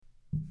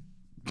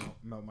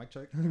Mel, mic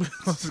check.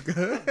 What's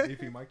good?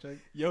 EP, mic check.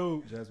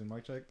 Yo. Jasmine,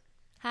 mic check.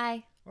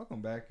 Hi. Welcome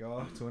back,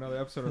 y'all, to another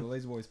episode of the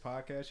Lazy Boys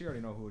podcast. You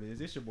already know who it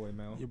is. It's your boy,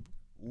 Mel.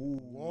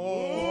 Ooh.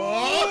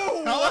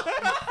 Whoa.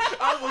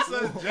 I almost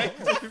said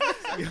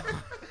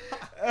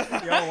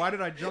Yo, why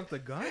did I jump the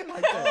gun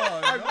like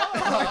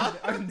that?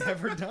 I've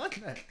never done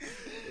that.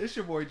 It's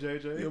your boy,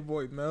 JJ. Your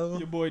boy, Mel.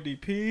 Your boy,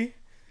 DP.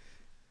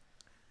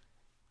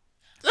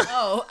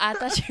 Oh, I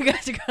thought you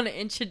guys were going to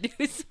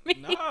introduce me.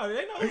 Nah,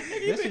 they know.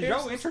 This is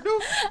your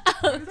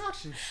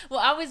introduction. Well,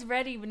 I was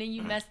ready, but then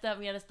you messed up.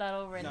 We had to start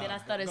over, and then I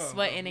started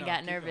sweating and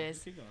got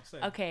nervous. Keep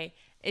going, Okay,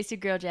 it's your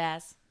girl,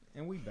 Jazz.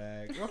 And we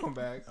back. Welcome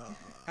back.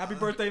 Happy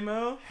birthday,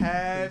 Mel.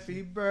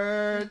 Happy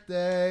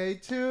birthday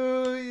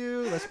to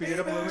you. Let's speed it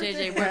up a little bit.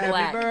 JJ, we're Happy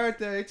black.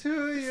 birthday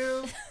to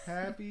you.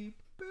 Happy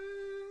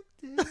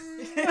birthday,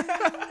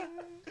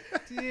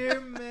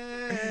 dear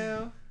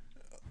Mel.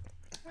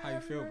 How you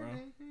feel, bro?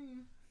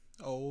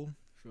 Old.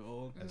 Feel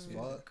old As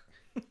fuck.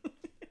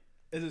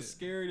 Is it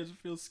scary? Does it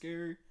feel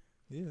scary?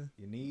 Yeah.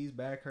 Your knees,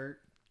 back hurt.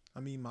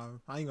 I mean, I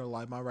ain't gonna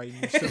lie, my right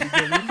knee still be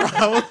giving me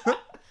problems.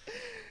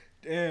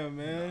 Damn,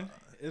 man.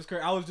 It's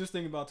crazy. I was just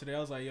thinking about today.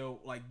 I was like, yo,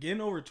 like getting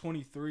over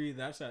 23,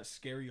 that's that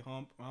scary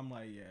hump. I'm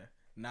like,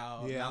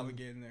 now we're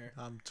getting there.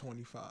 I'm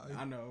 25.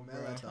 I know, bro.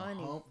 Man, that's a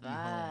hump.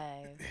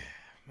 25.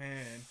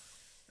 Man,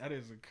 that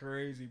is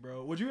crazy,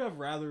 bro. Would you have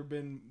rather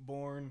been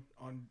born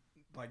on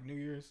like New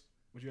Year's?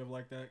 Would you have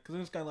liked that? Because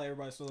it's kind of like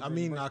everybody still. I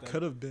mean, I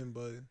could have been,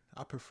 but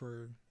I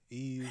prefer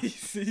Eve. He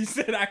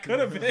said I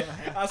could have been.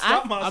 I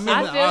stopped myself.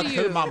 I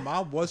feel you. My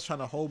mom was trying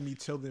to hold me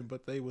till then,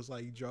 but they was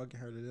like drugging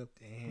her to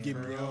get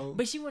me out.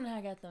 But she wouldn't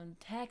have got them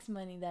tax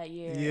money that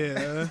year.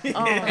 Yeah.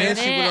 Oh, And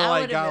she man, would've, I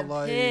like, would got, have been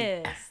like,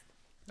 pissed.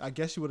 I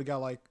guess you would have got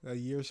like a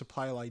year's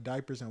supply of like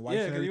diapers and wipes.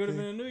 Yeah, and because you would have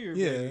everything. been a New Year.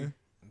 Yeah. Baby.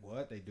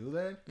 What? They do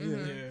that? Yeah.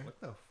 Yeah. What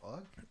the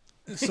fuck?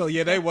 So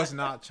yeah, they was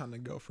not trying to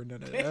go for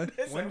none of that.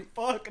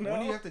 Fuck no.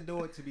 When do you have to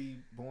do it to be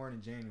born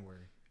in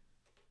January?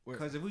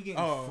 Because if we get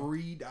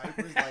free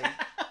diapers like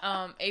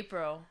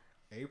April.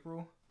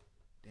 April,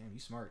 damn, you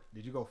smart.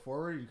 Did you go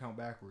forward or you count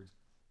backwards?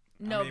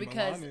 No, I mean,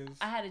 because mine is-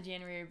 I had a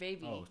January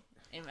baby,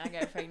 and I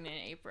got pregnant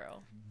in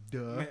April.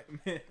 Duh.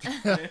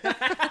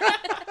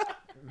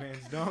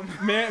 Man's dumb.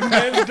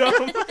 Man's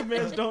dumb.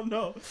 Man's don't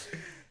know.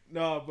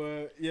 No,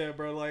 but yeah,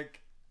 bro. Like,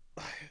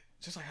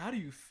 just like, how do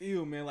you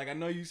feel, man? Like, I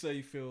know you say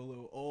you feel a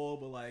little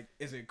old, but like,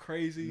 is it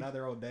crazy?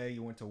 Another old day,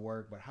 you went to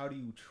work, but how do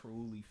you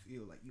truly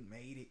feel? Like you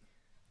made it?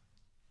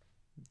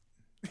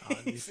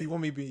 If you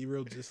want me to be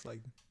real, just like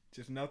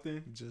Just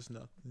nothing. just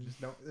nothing. Just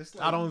don't. It's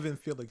like, I don't even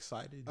feel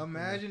excited.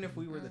 Imagine if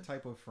we were the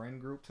type of friend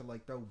group to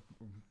like throw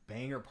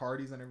banger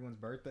parties on everyone's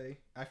birthday.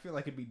 I feel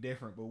like it'd be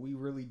different, but we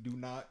really do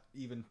not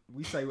even.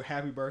 We say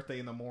happy birthday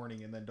in the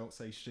morning and then don't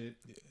say shit.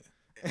 Yeah.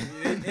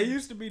 It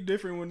used to be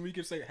different when we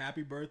could say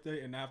happy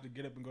birthday and not have to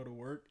get up and go to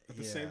work at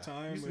the same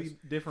time. It used to be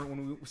different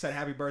when we said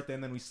happy birthday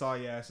and then we saw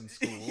your ass in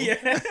school.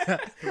 Yeah.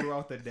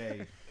 Throughout the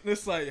day.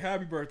 It's like,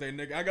 happy birthday,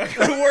 nigga. I gotta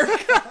go to work.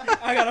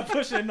 I gotta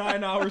push in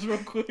 9 hours real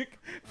quick.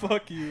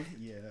 Fuck you.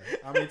 Yeah.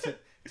 I mean,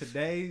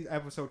 today's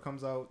episode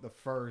comes out the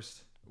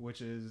 1st,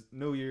 which is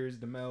New Year's,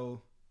 DeMel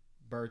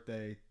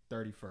birthday,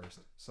 31st.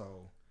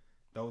 So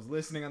those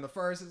listening on the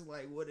 1st is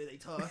like, what are they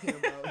talking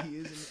about? He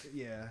isn't.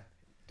 Yeah.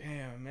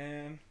 Damn,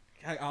 man.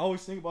 I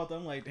always think about that.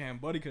 I'm like, damn,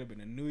 buddy could have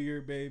been a New Year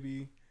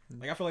baby.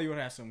 Like, I feel like you would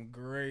have some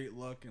great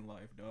luck in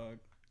life, dog.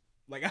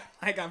 Like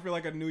I feel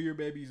like a New Year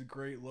baby is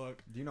great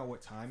luck. Do you know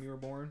what time you were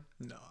born?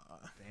 No.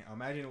 Damn,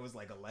 imagine it was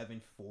like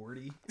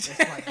 11:40. It's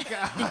like,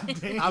 god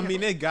damn. I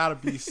mean, it gotta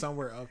be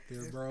somewhere up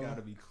there, bro. It's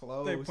gotta be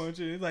close. They punch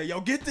it. It's like, yo,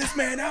 get this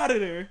man out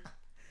of there.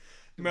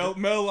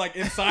 Mel like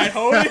inside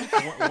holding.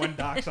 one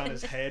doc's on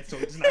his head, so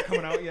it's not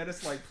coming out yet.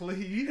 It's like,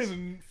 please. His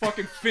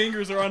fucking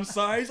fingers are on the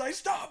side. He's like,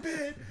 stop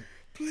it,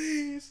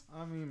 please.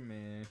 I mean,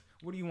 man,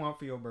 what do you want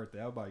for your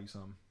birthday? I'll buy you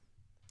something.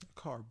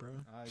 Car, bro.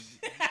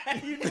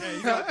 You're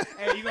gonna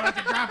have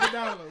to drop it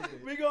down a little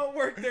bit. We gonna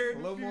work there. A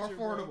little more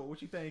affordable.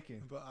 What you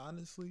thinking? But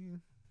honestly,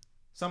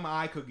 Something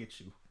I could get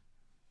you.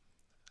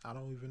 I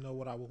don't even know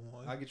what I would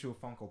want. I'll get you a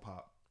Funko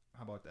Pop.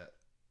 How about that?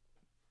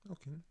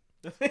 Okay.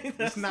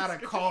 It's not a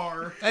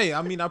car. Hey,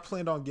 I mean, I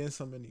planned on getting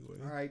some anyway.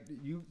 All right,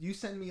 you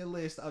send me a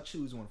list. I'll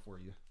choose one for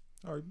you.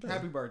 All right,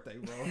 Happy birthday,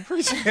 bro.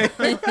 Appreciate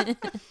it.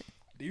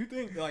 Do you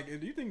think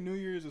New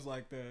Year's is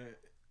like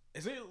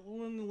is it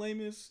one of the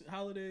lamest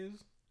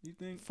holidays? You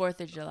think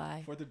 4th of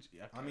July.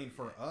 I mean,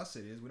 for us,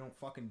 it is. We don't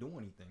fucking do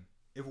anything.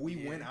 If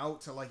we went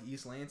out to like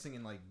East Lansing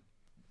and like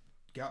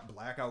got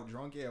blackout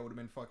drunk, yeah, it would have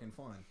been fucking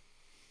fun.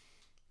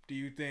 Do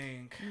you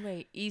think?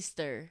 Wait,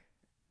 Easter.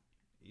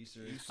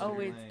 Easter. Oh,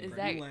 wait, is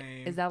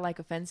that like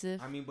offensive?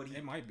 I mean, but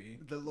it might be.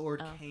 The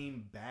Lord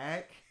came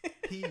back.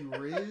 How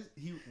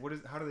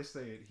do they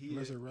say it? He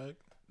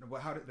resurrect.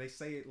 But how do they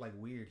say it like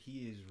weird?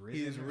 He is risen.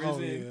 He is risen. Oh,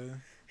 yeah.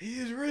 He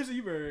is risen.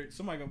 You better,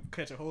 somebody gonna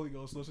catch a Holy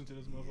Ghost. Listen to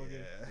this motherfucker.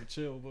 Yeah.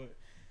 Chill, but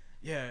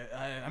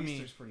yeah, I mean,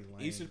 Easter's pretty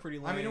lame. Easter's pretty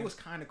lame. I mean, it was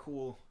kind of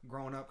cool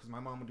growing up because my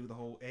mom would do the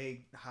whole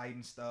egg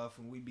hiding stuff,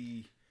 and we'd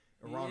be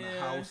around the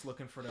house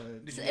looking for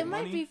the. So it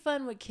might be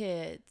fun with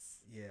kids.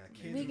 Yeah,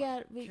 kids.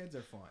 Kids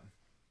are fun.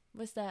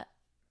 what's that?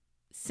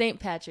 St.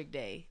 Patrick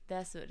Day.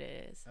 That's what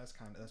it is.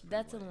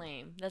 That's a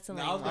lame. That's a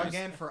lame. No, one.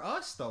 Again, for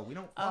us though, we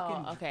don't Oh,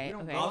 fucking. okay, We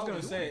don't okay. go I was out gonna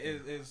and do say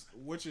anything. is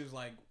which is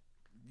like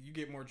you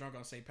get more drunk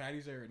on St.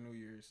 Patty's Day or New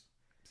Year's.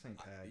 St.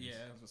 Patty's. Yeah,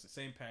 I was gonna say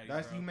St. Patty's.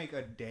 That's bro. you make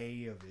a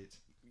day of it.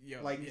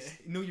 Yo, Like yeah.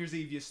 New Year's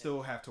Eve, you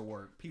still have to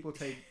work. People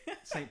take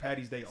St.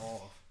 Patty's Day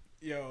off.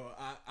 Yo,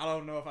 I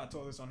don't know if I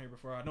told this on here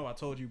before. I know I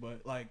told you,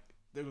 but like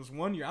there was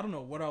one year I don't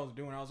know what I was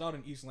doing. I was out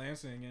in East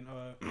Lansing and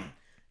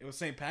it was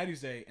St.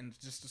 Patty's Day and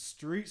just the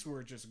streets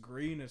were just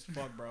green as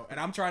fuck, bro. And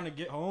I'm trying to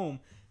get home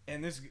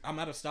and I'm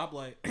at a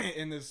stoplight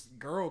and this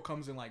girl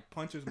comes and like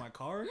punches my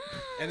car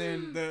and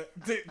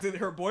then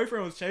her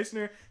boyfriend was chasing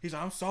her. He's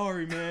like, I'm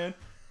sorry, man.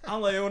 I'm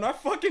like,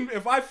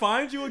 if I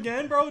find you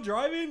again, bro,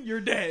 driving,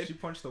 you're dead. She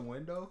punched the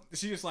window.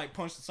 She just like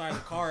punched the side of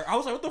the car. I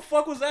was like, what the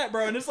fuck was that,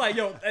 bro? And it's like,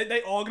 yo,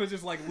 they all gonna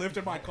just like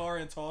lifted my car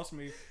and tossed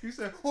me. You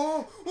said,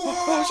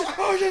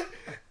 oh shit.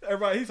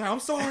 Everybody, he's like, I'm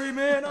sorry,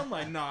 man. I'm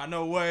like, nah,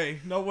 no way.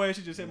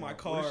 She just hit my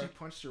car. What if she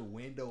punched her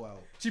window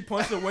out? She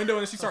punched the window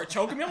and she started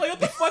choking me. I'm like, what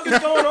the fuck is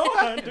going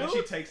on, And then she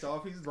dude? takes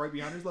off. He's right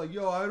behind her. He's like,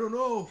 yo, I don't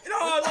know. No,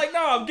 I was like,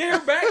 no, get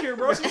her back here,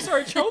 bro. She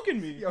started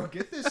choking me. Yo,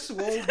 get this swole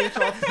bitch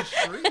off the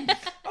street.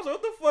 I was like,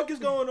 what the fuck is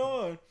going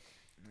on?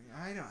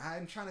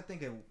 I'm trying to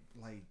think of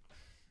like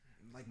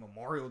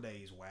Memorial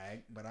Day is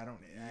whack, but I don't.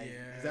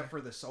 Yeah. Is that for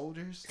the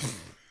soldiers?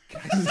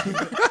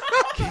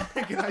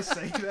 Can I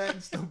say that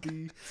and still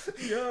be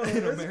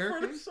an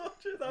American?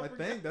 I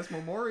think that's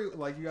Memorial.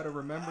 Like you got to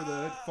remember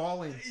the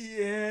fallen.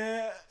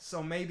 Yeah.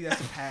 So maybe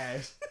that's a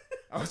pass.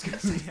 I was gonna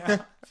say.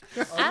 Yeah.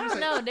 I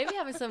don't know. They be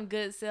having some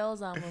good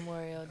sales on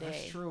Memorial Day.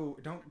 That's true.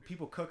 Don't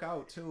people cook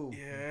out too?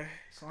 Yeah.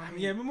 So I mean,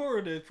 yeah,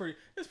 Memorial Day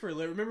it's pretty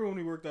lit. Remember when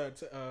we worked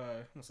at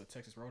what's the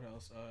Texas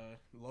Roadhouse,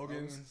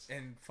 Logan's,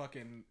 and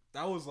fucking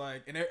that was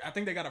like, and I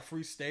think they got a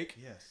free steak.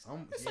 Yes.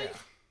 It's Yeah. like,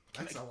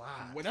 That's a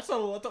lot. Wait, that's a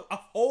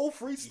whole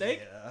free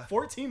steak. Yeah.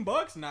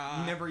 $14. Nah.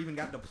 You never even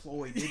got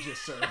deployed, did you,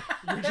 sir?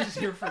 You're just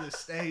here for the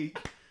steak.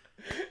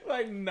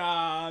 Like,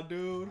 nah,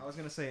 dude. I was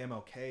gonna say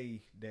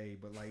MLK Day,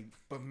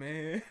 but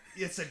man,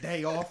 it's a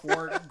day off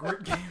work.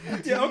 Guaranteed.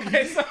 yeah.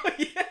 Okay, so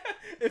yeah,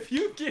 if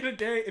you get a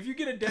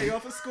day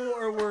off of school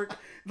or work,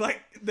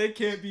 like they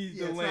can't be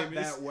Yeah, the it's lamest.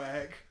 not that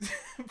whack.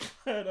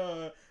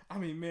 But I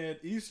mean, man,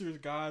 Easter's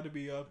got to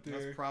be up there.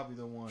 That's probably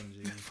the one,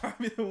 G.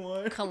 Probably the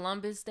one.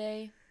 Columbus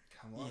Day.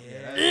 Come on,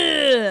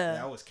 Yeah.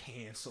 that was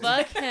canceled.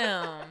 Fuck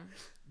him.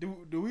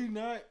 Do we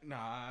not?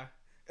 Nah.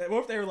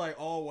 What if they were like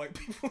all white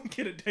people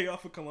get a day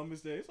off of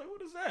Columbus Day? It's like,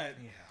 what is that?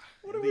 Yeah.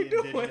 What are we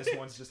doing? The indigenous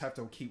ones just have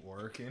to keep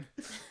working.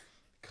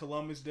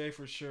 Columbus Day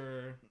for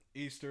sure.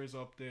 Easter's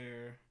up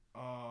there.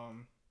 I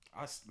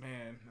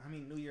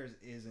mean, New Year's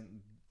isn't.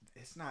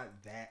 It's not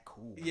that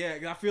cool. Yeah,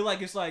 I feel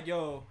like it's like,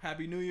 yo,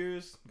 Happy New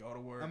Year's, go to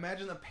work.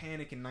 Imagine the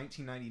panic in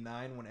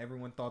 1999 when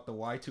everyone thought the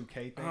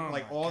Y2K thing, Oh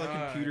like my all the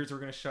God. computers were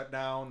gonna shut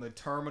down, the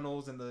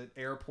terminals and the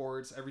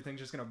airports, everything's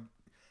just gonna.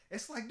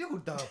 It's like,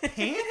 dude, the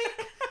panic.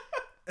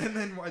 And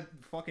then when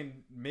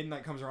fucking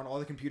midnight comes around, all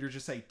the computers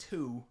just say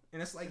 2,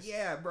 and it's like,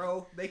 yeah,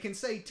 bro, they can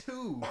say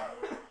 2.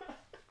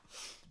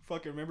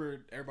 Fucking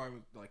remember, everybody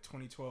was like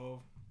 2012.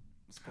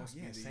 It's supposed to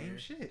be the same year.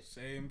 shit.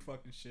 Same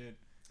fucking shit.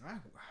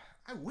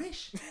 I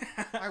wish.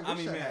 I wish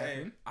mean, that man, hey,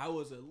 happened. I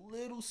was a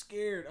little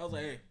scared. I was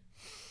like, hey,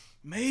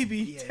 maybe.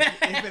 Yeah,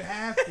 if it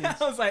happens.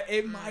 I was like,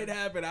 it might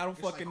happen. I don't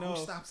It's fucking like, know.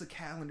 Who stops a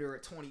calendar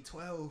at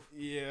 2012?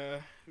 Yeah.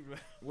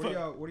 What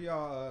are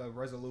y'all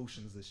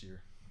resolutions this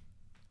year?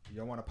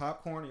 Y'all want a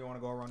popcorn or you want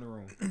to go around the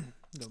room?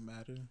 Don't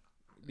matter.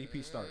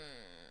 BP start.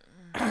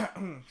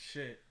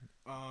 Shit.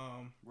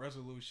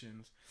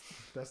 Resolutions.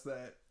 That's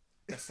that.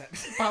 That's that.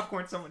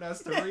 Popcorn someone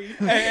has to read.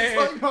 Hey,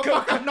 It's like,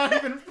 motherfucker, I'm not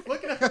even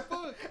looking at the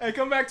book. Hey,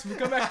 come back to me.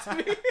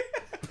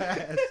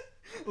 Pass.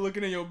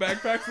 Looking in your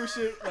backpack for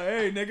shit. Like,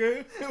 hey,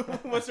 nigga,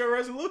 what's your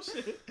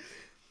resolution?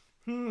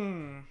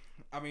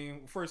 I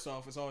mean, first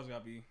off, it's always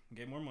gotta be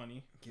get more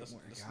money.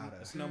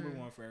 That's number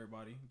one for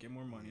everybody. Get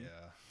more money.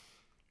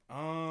 Yeah.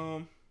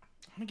 I'm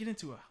gonna get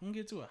into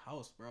a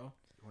house, bro.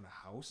 You want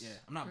a house? Yeah,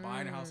 I'm not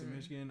buying a house in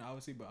Michigan,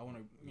 obviously, but I want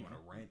to. You want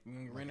to rent? I'm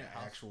gonna rent an a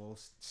house. actual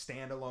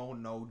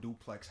standalone, no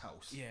duplex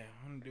house. Yeah,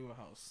 I'm gonna do a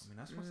house. I mean,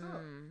 that's what's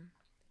up.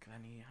 Cause I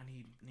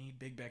need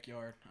big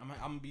backyard. I'm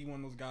gonna be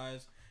one of those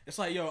guys. It's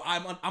like, yo,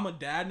 I'm a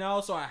dad now,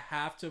 so I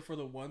have to, for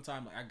the one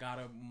time, like I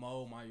gotta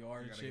mow my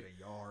yard and shit. Get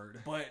a yard.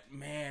 But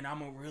man, I'm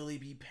gonna really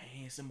be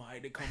paying somebody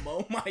to come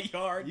mow my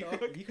yard. You dog.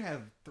 could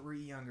have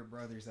 3 younger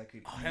brothers that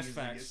could. Oh, that's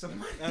easily facts. Get some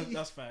money.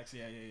 That's facts.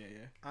 Yeah.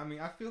 I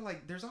mean, I feel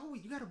like there's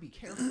always you gotta be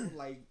careful.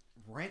 Like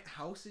rent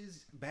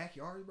houses,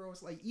 backyard, bro.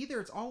 It's like either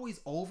it's always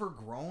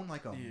overgrown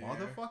like a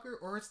motherfucker,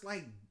 or it's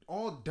like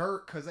all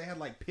dirt because they had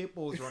like pit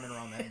bulls running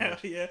around that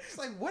bitch. Yeah. It's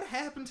like what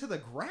happened to the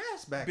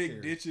grass back there?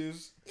 Big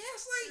ditches. Yeah,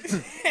 it's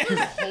like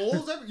there's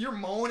holes. You're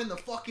mowing and the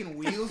fucking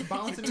wheels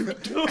bouncing.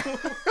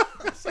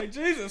 It's like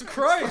Jesus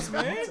Christ,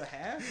 man.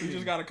 You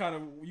just gotta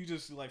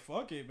like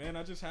fuck it, man.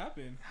 That just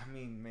happened. I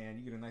mean, man,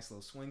 you get a nice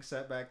little swing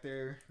set back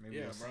there. Maybe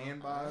a bro.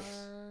 sandbox.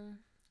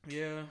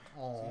 Yeah.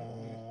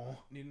 Oh,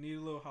 Need a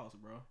little house,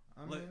 bro.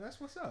 I mean, that's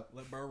what's up.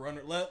 Let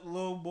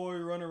little boy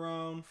run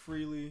around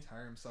freely.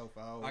 Tire himself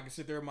out. I can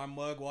sit there in my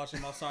mug watching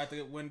him outside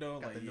the window.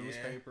 Got like the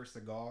newspaper,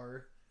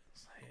 cigar.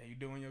 It's like, yeah, you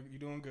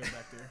doing good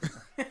back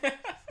there.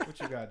 What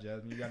you got,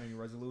 Jasmine? You got any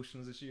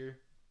resolutions this year?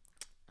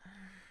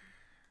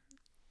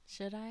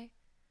 Should I?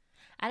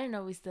 I didn't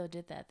know we still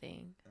did that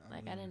thing.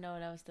 I didn't know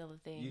that was still a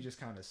thing. You just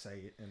kind of say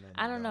it and then.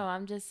 I don't know.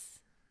 I'm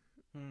just.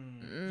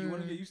 You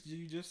want to get used?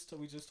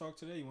 We just talked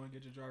today. You want to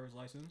get your driver's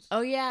license?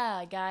 Oh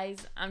yeah,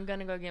 guys, I'm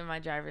gonna go get my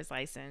driver's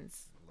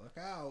license. Look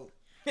out!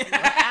 Look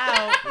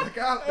out! Look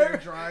out there,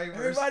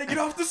 drivers! Everybody, get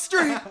off the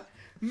street!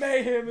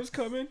 Mayhem is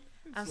coming.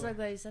 I'm so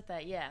glad you said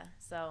that. Yeah,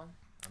 so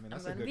I mean, I'm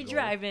that's gonna be goal.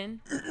 driving.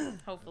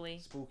 Hopefully.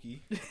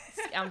 Spooky.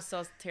 I'm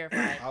so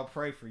terrified. I'll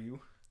pray for you.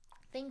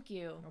 Thank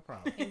you. No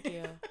problem. Thank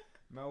you.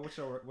 Mel, what's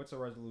a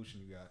resolution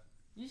you got?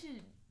 You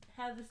should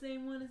have the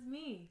same one as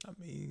me. I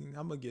mean,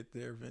 I'm gonna get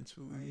there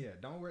eventually. Yeah,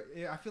 don't worry.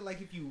 Yeah, I feel like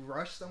if you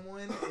rush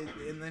someone,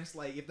 and then it's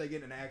like if they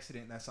get in an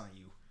accident, that's on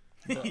you.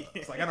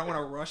 It's like I don't want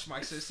to rush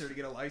my sister to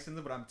get a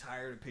license, but I'm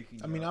tired of picking.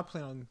 I mean, I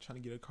plan on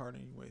trying to get a card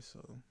anyway, so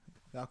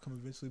that'll come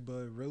eventually.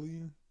 But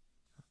really,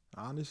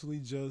 honestly,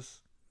 just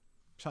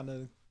trying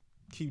to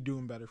keep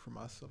doing better for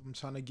myself. I'm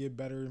trying to get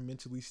better and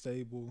mentally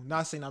stable.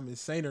 Not saying I'm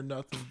insane or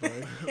nothing, but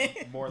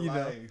more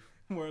life.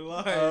 More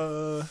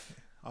life.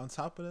 On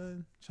top of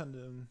that, trying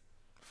to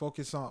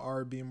focus on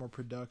art, being more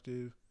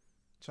productive,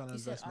 trying to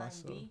invest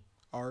myself.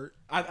 Art.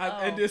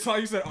 I just saw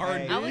you said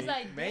R&B. I was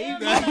like, damn.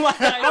 Maybe.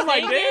 I'm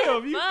like,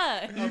 damn.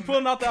 You You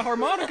pulling out that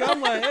harmonica?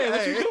 I'm like, hey,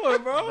 what you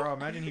doing, bro? Bro,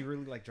 imagine he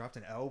really like dropped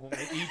an album, an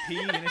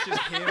EP, and it's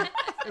just him.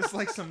 It's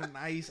like some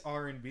nice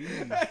R&B.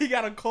 He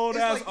got a cold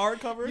ass like, art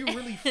cover. You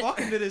really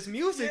fucking to this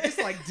music. It's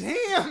like,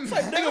 damn. It's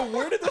like, nigga,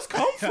 where did this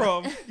come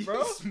from, bro?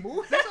 You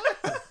smooth.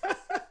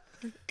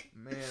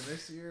 Man,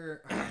 this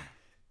year,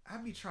 I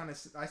be trying to.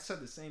 I said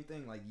the same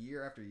thing like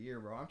year after year,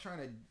 bro. I'm trying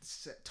to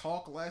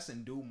talk less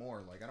and do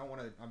more. Like I don't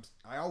want to.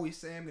 I always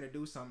say I'm gonna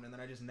do something and then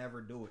I just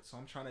never do it. So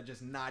I'm trying to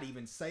just not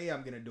even say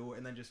I'm gonna do it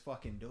and then just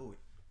fucking do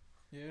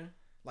it. Yeah.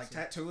 Like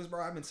tattoos,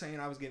 bro. I've been saying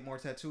I was getting more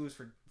tattoos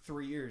for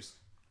 3 years.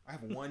 I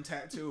have one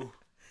tattoo.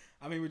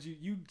 I mean, would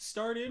you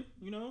started?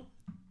 You know.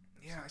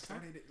 Yeah, I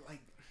started it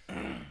like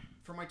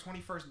for my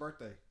 21st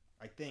birthday,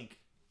 I think.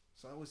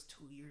 So that was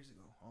 2 years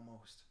ago,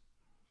 almost.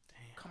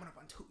 Damn. Coming up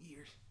on 2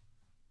 years.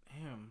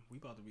 Damn, we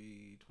about to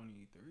be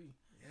 23.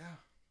 Yeah.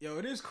 Yo,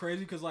 it is crazy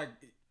because like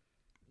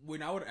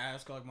when I would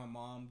ask like my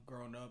mom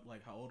growing up,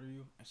 like how old are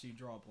you, and she'd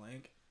draw a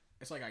blank.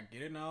 It's like I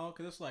get it now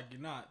because it's like you're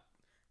not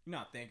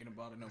thinking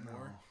about it no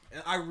more.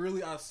 And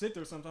I sit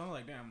there sometimes I'm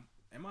like, damn,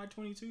 am I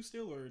 22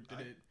 still or did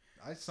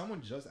it?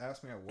 Someone just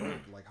asked me at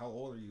work like, how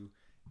old are you?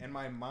 In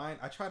my mind,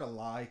 I try to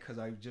lie because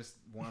I just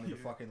wanted to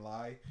fucking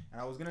lie,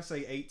 and I was gonna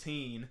say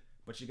 18,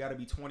 but you got to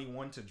be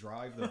 21 to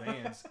drive the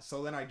vans.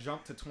 So then I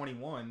jumped to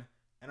 21.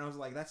 And I was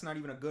like, that's not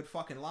even a good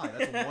fucking lie.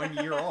 That's 1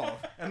 year off.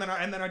 And then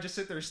I just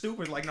sit there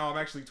stupid, like, no, I'm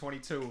actually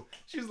 22.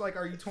 She's like,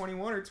 are you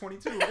 21 or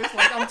 22? It's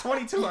like, I'm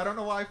 22. I don't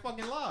know why I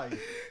fucking lied.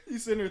 You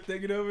sitting there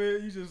thinking of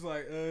it. You just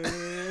like,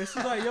 she's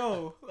like,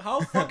 yo,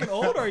 how fucking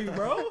old are you,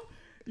 bro?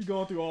 You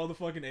going through all the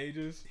fucking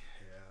ages.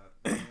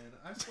 Yeah, man.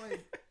 I just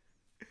like,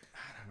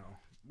 I don't know.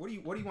 What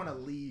do you want to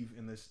leave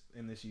in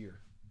this year?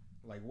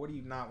 Like, what do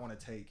you not want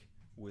to take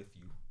with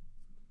you?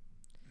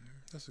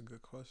 That's a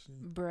good question.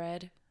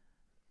 Bread.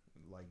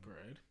 Like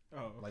bread?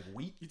 Oh, like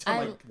wheat? You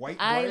talking like white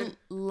bread? I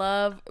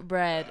love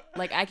bread.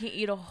 Like I can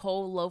eat a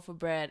whole loaf of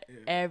bread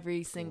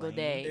every single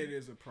day. It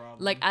is a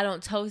problem. Like I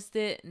don't toast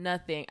it,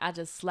 nothing. I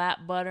just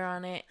slap butter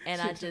on it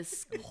and I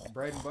just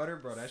bread and butter,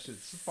 bro. That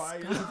shit's fire.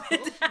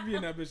 Me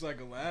and that bitch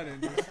like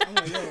Aladdin. I'm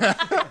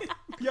like,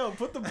 yo,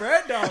 put the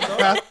bread down,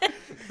 bro.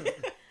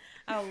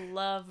 I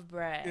love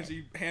bread. Is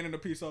he handing a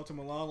piece off to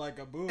Milan like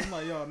a boo? I'm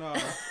like, yo, nah,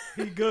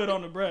 he good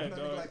on the bread,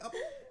 dog. Like, oh.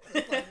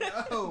 It's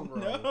like, no, bro.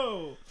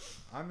 No.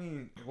 I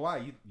mean, why?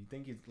 You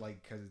think it's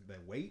like because the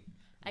weight?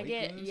 I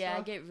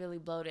get really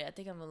bloated. I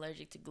think I'm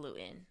allergic to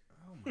gluten.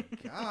 Oh my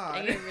god.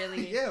 I get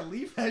really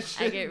leave that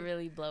shit. I get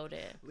really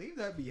bloated. Leave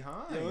that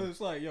behind. Yo,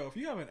 it's like, yo, if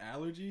you have an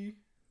allergy,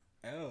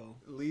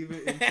 leave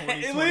it in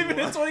 2021. leave it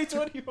in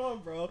 2021,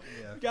 bro.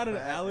 Yeah, you got an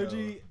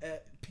allergy,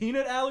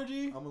 peanut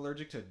allergy. I'm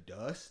allergic to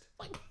dust.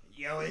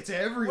 Yo, it's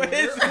everywhere.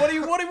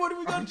 What are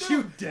we gonna Aren't do?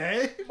 you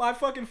dead? My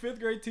fucking 5th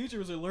grade teacher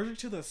was allergic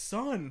to the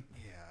sun.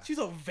 Yeah. She's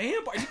a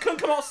vampire. She couldn't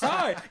come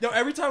outside. Yo,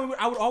 every time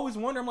I would always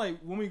wonder, I'm like,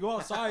 when we go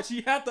outside,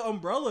 she had the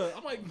umbrella.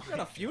 I'm like, you at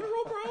a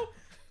funeral, bro?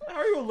 How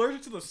are you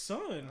allergic to the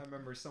sun? I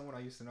remember someone I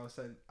used to know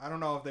said, I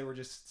don't know if they were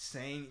just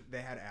saying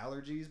they had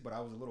allergies, but I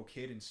was a little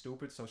kid and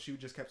stupid, so she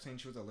just kept saying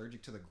she was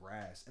allergic to the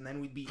grass. And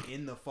then we'd be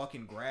in the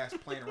fucking grass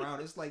playing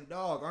around. It's like,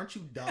 dog, aren't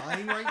you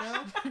dying right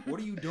now? What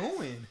are you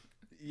doing?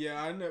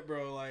 Yeah, I know,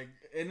 bro. Like,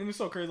 and then it's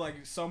so crazy.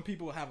 Like, some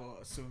people have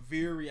a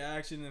severe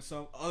reaction, and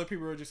some other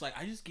people are just like,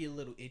 I just get a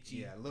little itchy.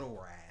 Yeah, a little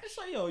rash. It's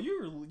like, yo,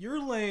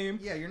 you're lame.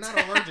 Yeah, you're not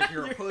allergic.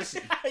 You're a pussy.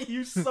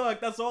 You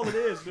suck. That's all it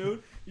is,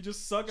 dude. You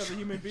just suck as a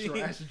human being.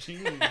 Trash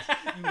genes.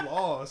 You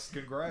lost.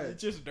 Congrats.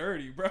 It's just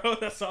dirty, bro.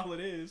 That's all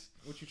it is.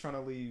 What you trying to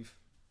leave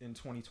in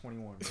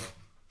 2021, bro?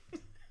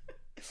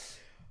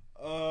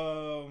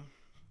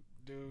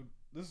 Dude,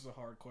 this is a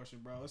hard question,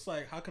 bro. It's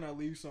like, how can I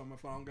leave something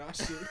if I don't got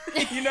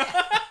shit? You know?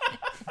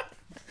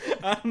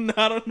 I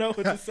don't know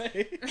what to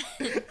say.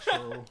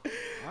 True.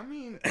 I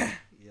mean,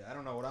 yeah, I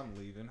don't know what I'm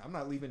leaving. I'm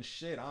not leaving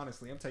shit,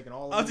 honestly. I'm taking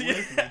all of it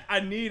with me. I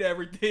need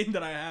everything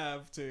that I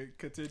have to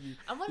continue.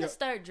 I want to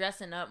start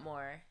dressing up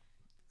more.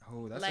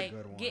 Oh, that's like, a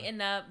good one.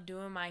 Getting up,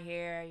 doing my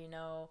hair,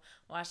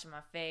 washing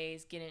my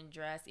face, getting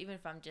dressed. Even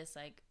if I'm just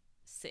like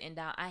sitting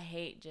down, I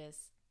hate just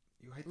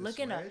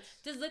looking a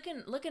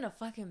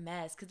fucking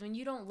mess. Because when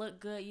you don't look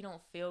good, you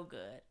don't feel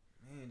good.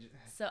 Man,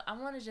 so I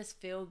want to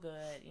just feel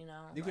good,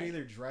 You can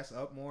either dress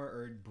up more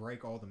or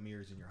break all the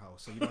mirrors in your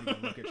house so you don't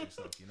even look at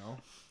yourself,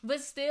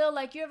 But still,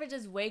 like, you ever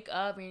just wake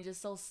up and you're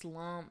just so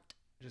slumped,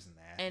 just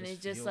nasty, and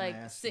it's just like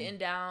nasty. Sitting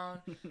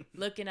down,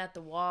 looking at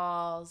the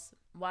walls,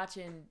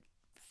 watching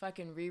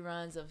fucking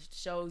reruns of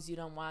shows you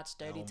don't watch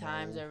 30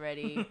 times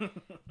already.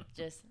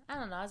 Just, I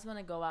don't know. I just want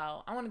to go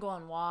out. I want to go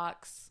on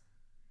walks.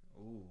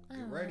 Ooh,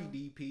 get ready,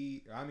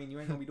 DP. I mean, you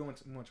ain't gonna be doing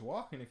too much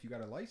walking if you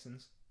got a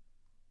license.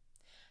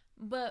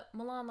 But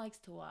Milan likes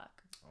to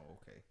walk. Oh,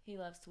 okay. He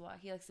loves to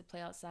walk. He likes to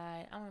play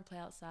outside. I want to play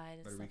outside.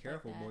 And better stuff be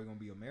careful, like boy. You're gonna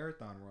be a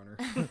marathon runner.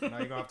 Now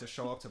you're gonna have to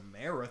show up to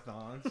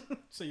marathons.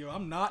 So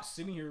I'm not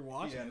sitting here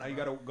watching. Yeah, now you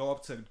gotta go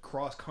up to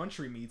cross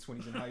country meets when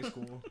he's in high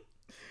school.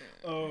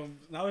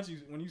 Now that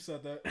when you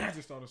said that, I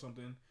just thought of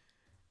something.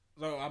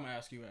 So I'm gonna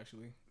ask you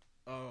actually.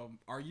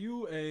 Are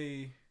you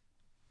a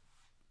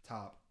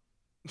top?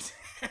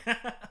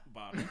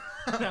 Bottom.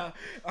 Now,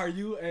 are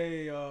you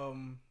a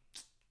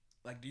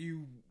like? Do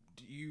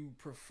you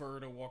prefer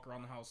to walk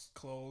around the house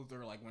clothed,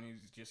 or like when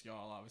it's just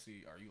y'all?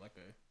 Obviously, are you like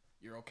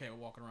you're okay with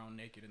walking around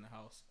naked in the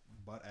house?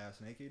 Butt ass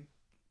naked.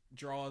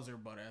 Drawers or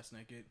butt ass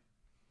naked?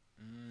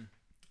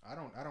 I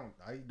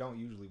don't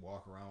usually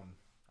walk around.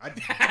 I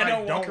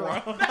don't walk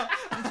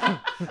around.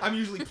 I'm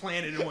usually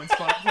planted in one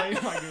spot playing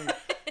my game.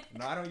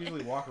 No, I don't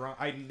usually walk around.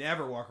 I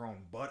never walk around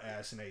butt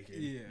ass naked.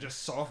 Yeah.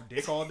 Just soft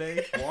dick all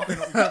day, walking,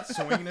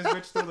 swinging this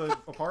bitch through the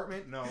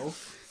apartment. No,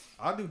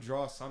 I'll do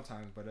draws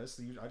sometimes, but I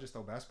just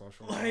throw basketball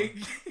shorts.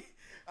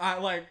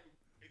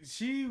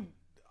 She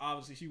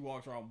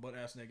walks around butt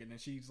ass naked,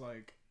 and she's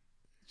like,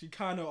 she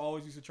kind of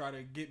always used to try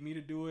to get me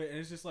to do it, and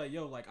it's just like,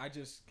 yo, like I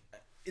just.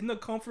 In the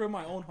comfort of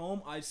my own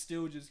home, I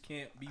still just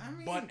can't be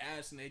butt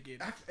ass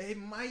naked. It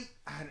might.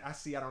 I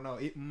don't know.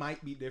 It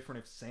might be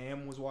different if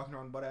Sam was walking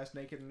around butt ass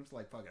naked and it's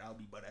like, fuck it, I'll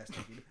be butt ass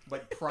naked.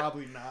 But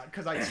probably not,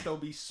 because I'd still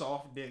be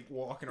soft dick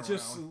walking around.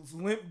 Just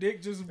limp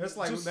dick. It's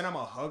like then I'm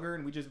a hugger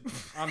and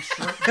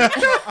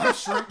I'm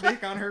shrimp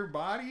dick on her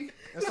body.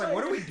 It's like,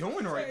 what are we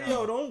doing right now?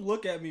 Yo, don't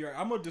look at me. Right,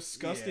 I'm a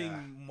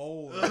disgusting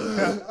mole.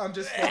 I'm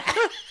just.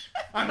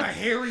 I'm a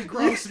hairy,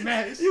 gross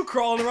mess. You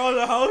crawling around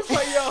the house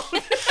like, yo.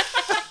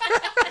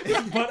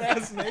 Butt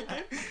ass naked.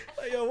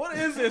 Like, yo, what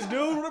is this,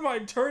 dude? What am I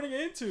turning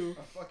into?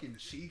 My fucking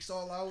cheeks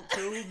all out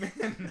too,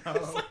 man. No.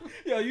 Like,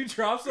 yo, you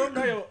drop something,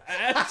 now your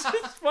ass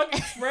just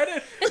fucking spreading.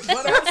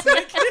 Butt ass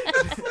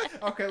naked.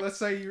 Okay, let's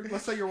say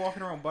you're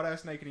walking around butt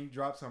ass naked and you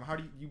drop something. How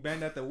do you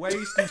bend at the waist?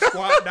 You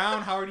squat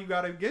down. How do you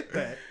gotta get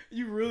that?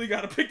 You really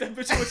gotta pick that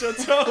bitch with your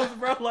toes,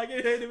 bro. Like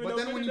it ain't even. But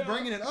then when you're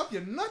bringing it up,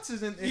 your nuts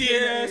isn't.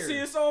 Yeah, see,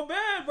 it's so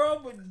bad, bro.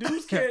 But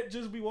dudes can't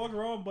just be walking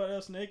around butt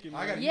ass naked.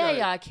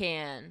 Y'all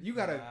can. You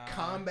gotta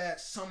combat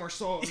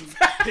somersault and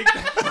pick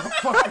that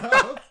motherfucker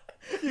up.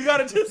 You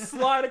gotta just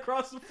slide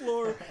across the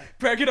floor,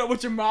 back it up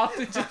with your mouth,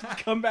 and just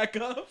come back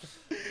up.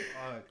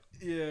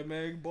 Yeah,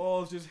 man,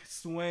 balls just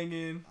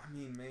swinging. I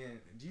mean, man,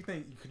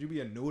 could you be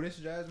a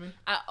nudist, Jasmine?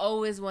 I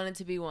always wanted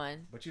to be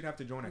one. But you'd have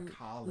to join a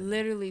college.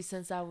 Literally,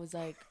 since I was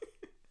like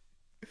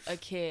a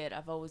kid,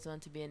 I've always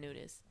wanted to be a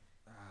nudist.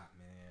 Ah,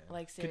 man.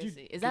 Like,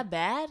 seriously. Is that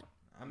bad?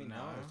 I mean, no.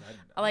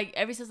 Like,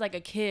 ever since like a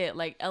kid,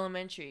 like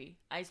elementary,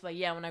 I used to be like,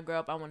 yeah, when I grow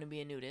up, I want to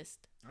be a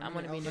nudist. I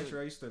want to be nude.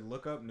 I used to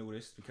look up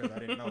nudists because I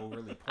didn't know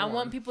really porn. I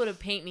want people to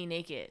paint me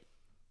naked.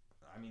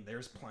 I mean,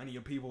 there's plenty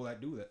of people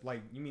that do that.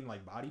 Like, you mean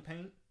like body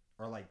paint?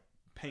 Or like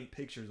paint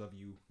pictures of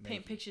you naked?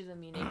 Paint pictures of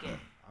me naked.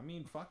 I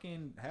mean,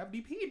 fucking have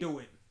DP do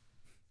it.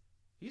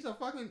 He's a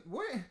fucking...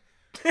 What?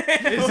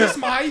 Is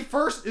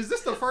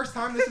this the first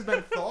time this has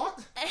been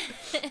thought?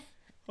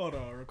 Hold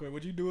on real quick.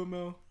 Would you do it,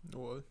 Mel?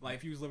 What? Like,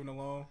 if you was living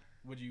alone,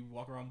 would you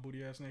walk around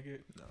booty ass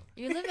naked? No.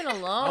 You're living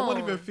alone. I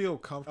wouldn't even feel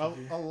comfortable.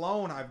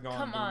 Alone, I've gone.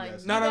 Come on.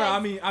 Ass No. I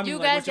mean, you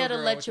like, guys gotta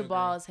let your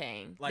balls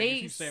hang. Like, they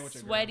if you stay with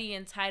your sweaty girl.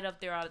 and tight up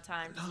there all the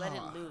time. Just let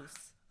it loose.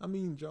 I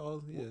mean,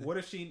 Jaws. Yeah. What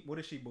if she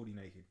booty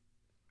naked?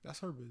 That's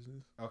her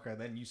business. Okay,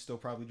 then you still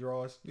probably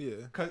draws.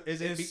 Yeah.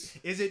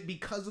 Is it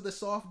because of the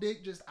soft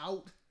dick just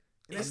out?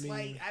 It's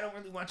like, I don't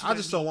really want you. I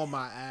just don't want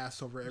my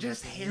ass over everything.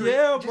 Just hair.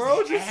 Yeah,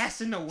 bro. Just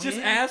ass in the wind. Just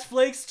ass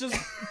flakes just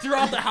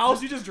throughout the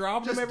house. You just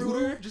drop them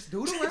everywhere. Just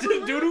doodle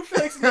everywhere. Doodle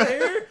flakes in the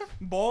air.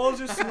 Balls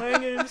just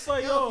swinging. It's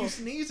like, yo. If you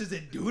sneeze, is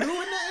it doodle in the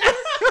air?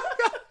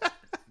 What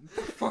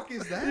the fuck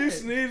is that? You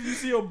sneeze, you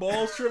see your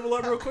balls shrivel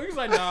up real quick. It's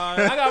like, nah,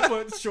 I gotta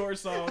put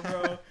shorts on,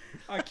 bro.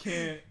 I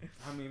can't.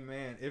 I mean,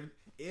 man,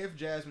 if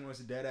Jasmine was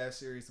dead ass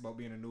serious about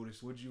being a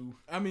nudist, would you?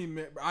 I mean,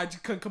 man, I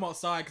just couldn't come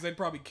outside because they'd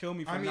probably kill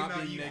me for not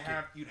being naked.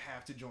 You'd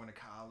have to join a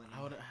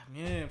colony.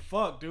 Man,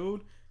 fuck,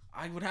 dude.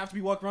 I would have to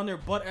be walking around there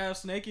butt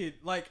ass naked.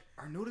 Like,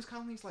 are nudist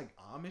colonies like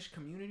Amish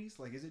communities?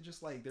 Like, is it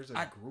just like there's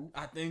a group?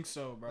 I think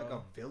so, bro. Like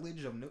a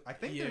village of I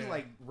think there's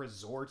like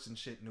resorts and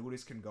shit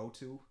nudists can go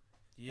to.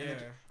 Yeah.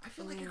 I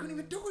feel like you couldn't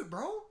even do it,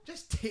 bro.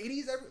 Just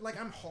titties. Like,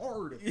 I'm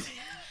hard.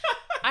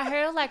 I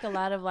heard like a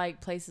lot of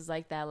like places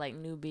like that, like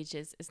nude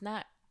beaches. It's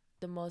not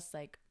the most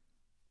like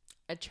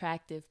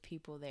attractive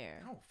people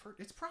there. No,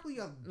 it's probably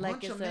a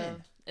bunch of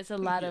men. It's a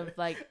lot of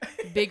like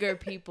bigger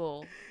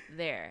people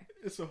there.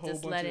 It's a whole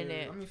just bunch letting of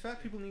it. I mean,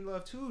 fat people need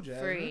love too,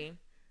 Jasmine. Free.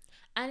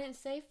 I didn't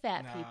say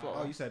fat people.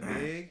 Oh, you said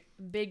big?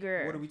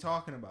 Bigger. What are we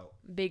talking about?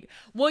 Big.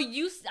 Well,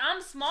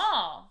 I'm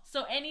small,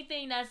 so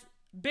anything that's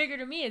bigger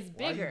to me is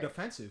bigger. Why are you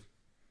defensive?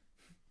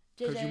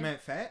 Because you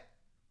meant fat?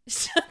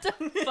 Shut the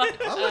fuck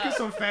up. I'll look at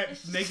some fat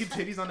naked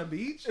titties on the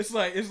beach. It's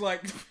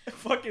like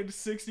fucking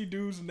 60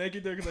 dudes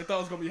naked there because I thought it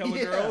was gonna be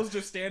hella girls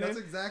just standing. That's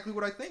exactly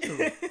what I think of.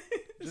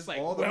 Just like,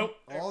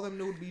 all them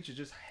nude beaches,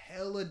 just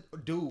hella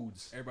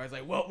dudes. Everybody's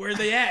like, well, where are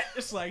they at?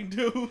 It's like,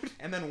 dude.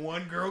 And then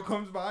one girl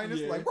comes by and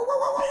it's like,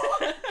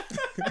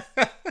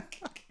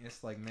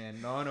 it's like,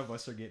 man, none of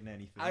us are getting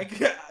anything. I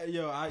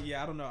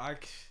don't know.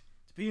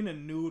 Being a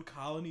nude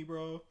colony,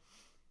 bro.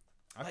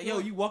 Like,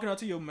 you walking out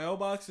to your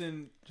mailbox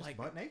and just like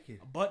butt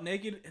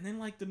naked, and then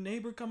like the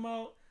neighbor come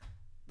out,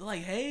 they're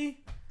like, hey.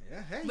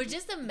 Yeah, hey. But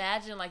just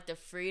imagine like the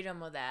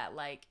freedom of that.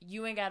 Like,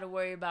 you ain't got to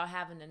worry about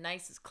having the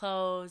nicest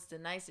clothes, the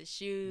nicest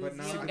shoes. But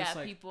now you got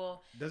like,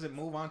 people. Does it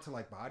move on to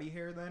like body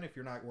hair then? If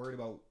you're not worried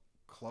about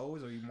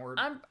clothes, or you more?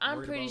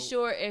 I'm pretty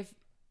sure if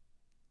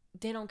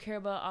they don't care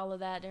about all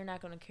of that, they're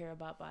not gonna care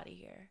about body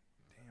hair.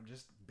 Damn,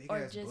 just big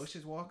ass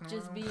bushes walking around.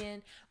 Just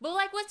being, but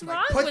like, what's like,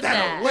 wrong put with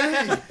that?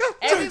 Away.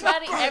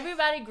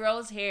 Everybody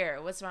grows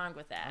hair. What's wrong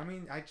with that? I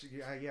mean, I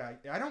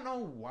don't know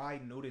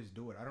why nudists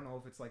do it. I don't know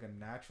if it's like a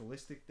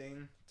naturalistic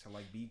thing to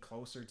like be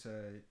closer to.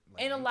 Like,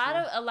 and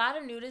nature. a lot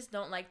of nudists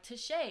don't like to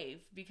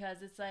shave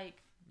because it's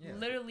like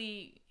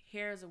literally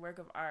hair is a work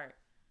of art.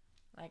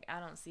 Like, I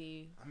don't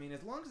see. I mean,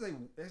 as long as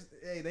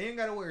they ain't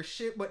gotta wear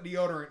shit but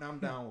deodorant, I'm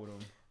down with them.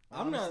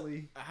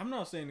 Honestly. I'm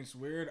not saying it's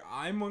weird.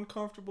 I'm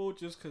uncomfortable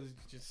just because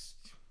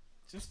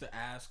just the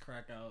ass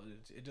crack out.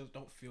 It just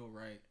don't feel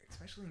right,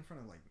 especially in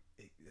front of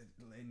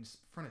in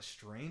front of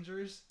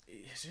strangers.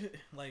 Is it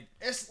like?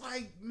 It's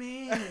like,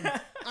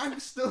 man, I'm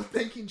still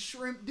thinking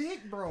shrimp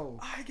dick, bro.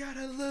 I got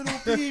a little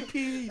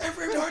pee-pee.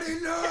 Everybody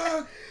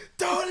look!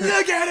 Don't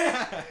look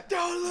at it!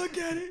 Don't look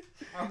at it!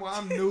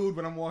 I'm nude,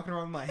 but I'm walking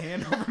around with my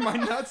hand over my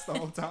nuts the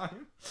whole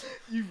time.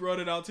 You run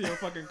it out to your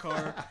fucking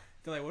car.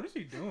 They're like, what is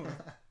he doing?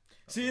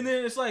 See, and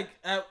then it's like,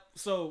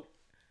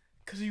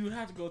 because you would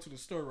have to go to the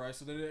store, right?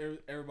 So then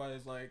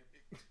everybody's like,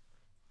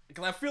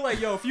 because I feel like,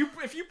 yo, if you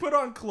put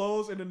on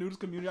clothes in the nudist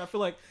community, I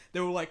feel like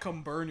they will like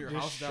come burn your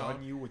house down.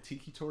 Shun you with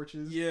tiki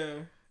torches. Yeah.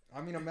 I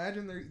mean,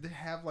 imagine they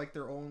have like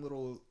their own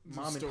little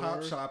mom and store.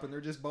 pop shop, and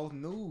they're just both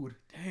nude.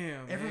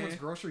 Damn, everyone's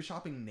grocery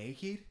shopping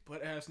naked,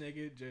 butt ass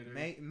naked.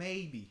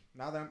 Maybe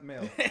now that I'm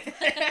male.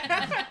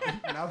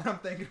 Now that I'm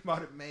thinking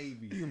about it,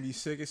 maybe you gonna be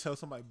sick as hell.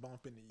 Somebody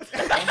bumping you.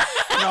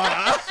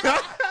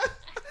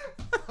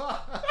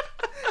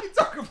 You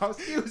talking about?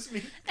 Excuse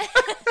me.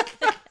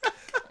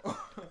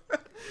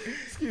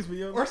 Excuse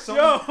me, or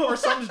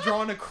someone's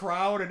drawing a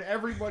crowd and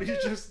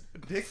everybody's just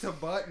dick to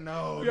butt.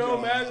 No, yo,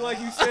 imagine like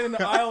you sitting in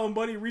the aisle and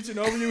buddy reaching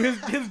over you,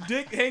 his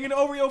dick hanging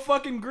over your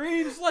fucking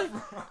greens, like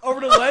over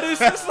the lettuce.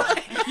 It's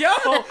like, yo,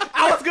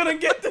 I was gonna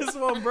get this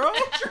one, bro.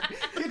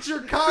 Get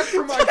your cock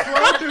from my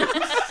produce.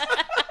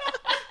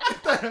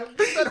 Get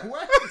that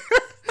away.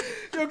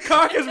 Your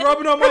cock is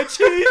rubbing on my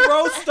cheese,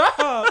 bro.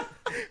 Stop.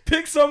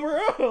 Pick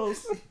somewhere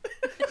else.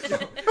 Yo,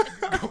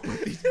 go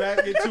put these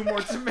back. Get 2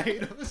 more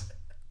tomatoes.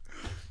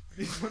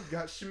 These ones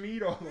got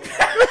schmeat all over.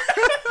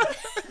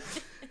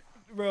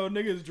 Bro,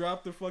 niggas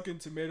dropped the fucking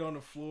tomato on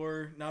the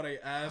floor. Now they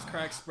ass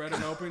crack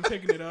spreading open,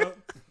 picking it up.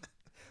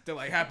 That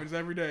like happens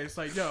every day. It's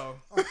like, yo,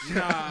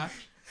 nah.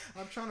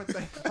 I'm trying to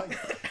think like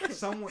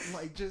someone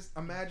like just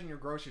imagine you're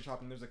grocery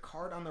shopping. There's a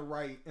cart on the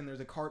right and there's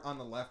a cart on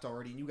the left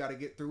already, and you got to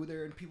get through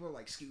there. And people are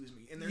like, "Excuse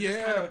me," and they're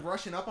just kind of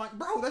brushing up on.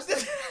 Bro,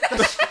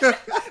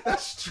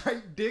 that's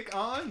straight dick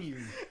on you.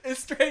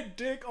 It's straight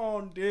dick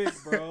on dick,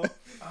 bro.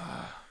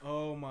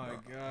 Oh my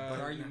god. But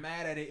are you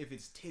mad at it if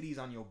it's titties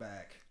on your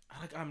back?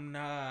 Like, I'm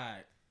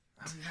not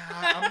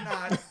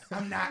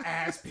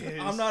as pissed.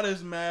 I'm not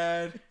as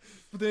mad.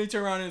 But then you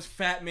turn around and it's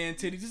fat man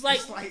titties. It's like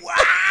fuck.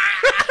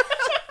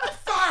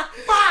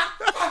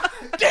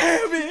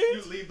 Damn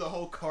it. You leave the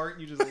whole cart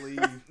and you just leave.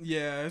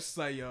 Yeah, it's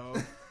like, yo,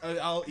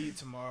 I'll eat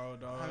tomorrow,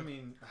 dog. I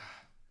mean,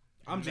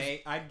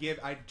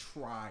 I'd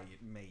try it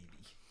maybe.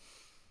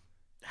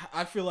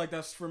 I feel like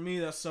that's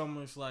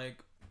something like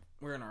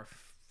we're in our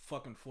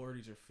fucking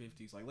 40s or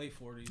 50s, like late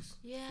 40s,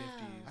 yeah.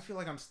 50s. I feel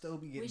like I'm still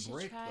getting bricked though.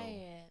 We should try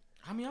it.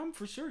 I mean, I'm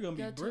for sure gonna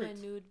be bricked. Go to a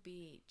nude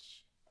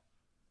beach.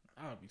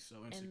 I would be so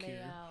insecure.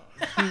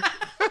 And lay out.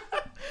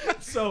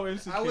 So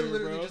insecure, I would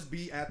literally bro. just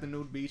be at the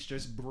nude beach,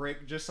 just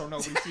brick, just so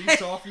nobody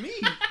sees off me.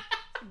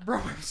 Bro,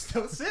 I'm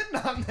still sitting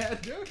on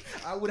that, dude.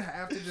 I would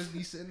have to just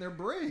be sitting there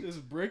brick.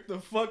 Just break the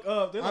fuck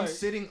up. I'm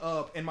sitting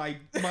up and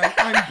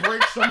I'm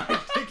brick, so my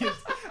dick is,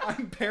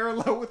 I'm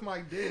parallel with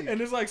my dick.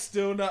 And it's like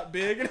still not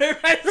big. And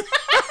everybody's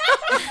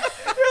you're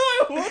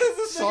like, what is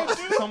this nigga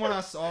doing? Someone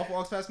on soft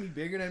walks past me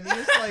bigger than me.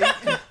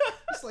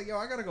 It's like, yo,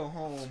 I gotta go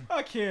home.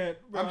 I can't.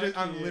 Bro,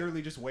 I'm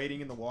literally just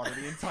waiting in the water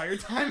the entire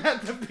time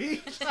at the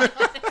beach.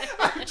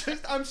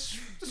 I'm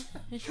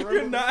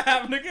You're not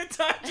having a good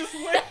time just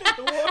waiting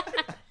in the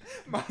water.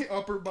 My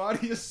upper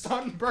body is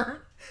sunburnt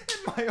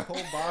and my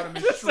whole bottom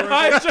is just shriveled.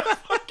 hide your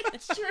fucking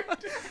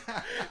strip.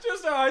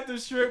 Just to hide the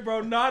strip,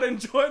 bro. Not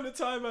enjoying the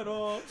time at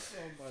all.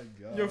 Oh my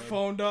god. Your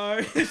phone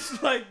died.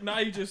 It's like now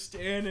you just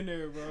standing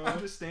there, bro. I'm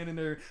just standing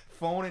there,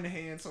 phone in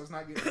hand, so it's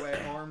not getting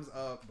wet, arms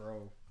up,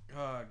 bro.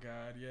 Oh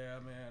god, yeah,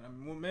 man. I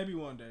mean, maybe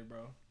one day,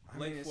 bro. I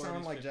mean, it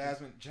sounds like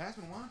 50s.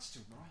 Jasmine wants to,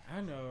 bro.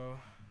 I know.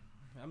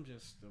 I'm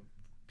just a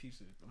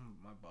piece of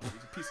my body's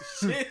a piece of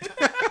shit.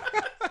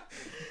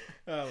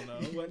 I don't know.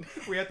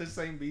 We at the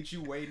same beach.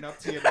 You wading up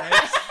to your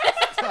legs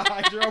to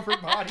hide your upper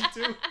body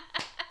too.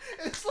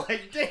 It's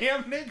like,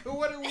 damn, nigga,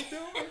 what are we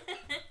doing?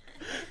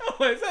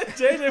 Oh, is that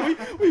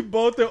JJ? We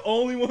both the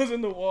only ones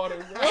in the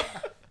water, bro.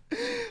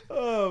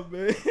 Oh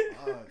man,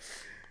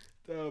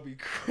 that would be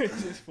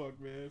crazy as fuck,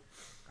 man.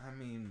 I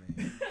mean,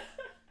 man,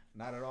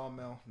 not at all,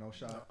 Mel. No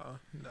shot.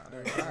 Nah,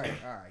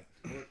 All right.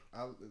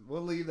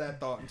 We'll leave that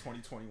thought in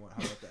 2021. How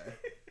about that?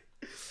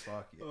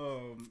 Fuck it.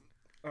 All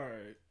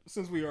right.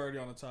 Since we already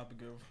on the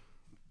topic of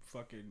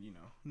fucking,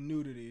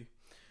 nudity.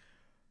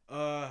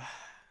 Okay.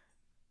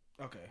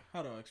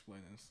 How do I explain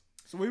this?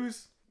 So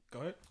go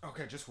ahead.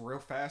 Okay, just real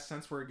fast,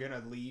 since we're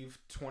gonna leave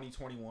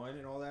 2021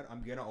 and all that,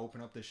 I'm gonna open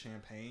up the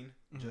champagne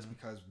just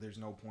because there's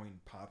no point in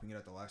popping it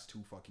at the last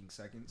 2 fucking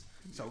seconds.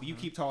 So you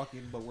keep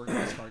talking, but we're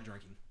gonna start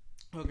drinking.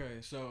 Okay,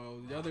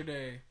 so the other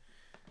day,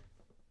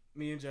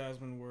 me and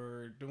Jasmine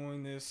were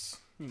doing this,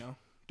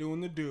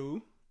 doing the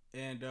do,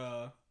 and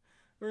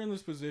we're in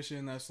this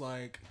position that's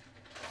like,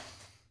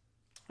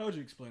 how would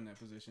you explain that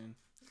position?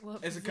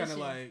 It's kind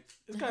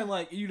of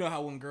like, you know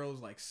how when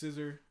girls like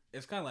scissor,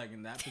 it's kind of like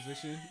in that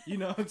position. You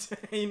know what I'm saying?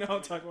 You know what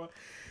I'm talking about?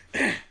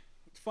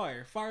 It's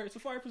fire. It's a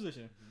fire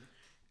position.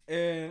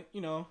 And,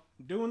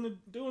 doing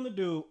the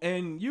do.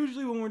 And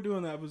usually when we're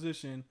doing that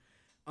position,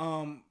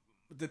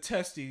 the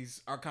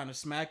testes are kind of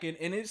smacking.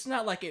 And it's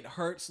not like it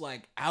hurts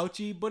like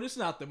ouchie, but it's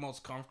not the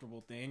most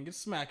comfortable thing. It's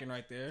smacking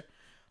right there.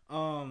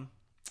 So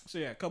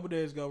yeah, a couple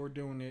days ago we're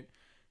doing it.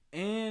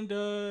 And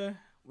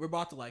we're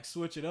about to like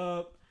switch it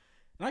up.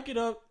 And I get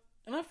up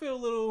and I feel a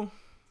little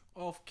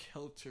off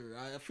kilter.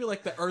 I feel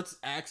like the Earth's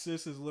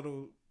axis is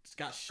it's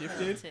got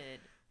shifted.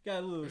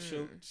 Got a little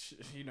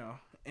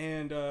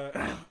and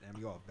damn,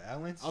 you off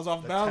balance? I was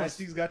off balance.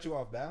 Testes got you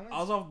off balance? I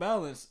was off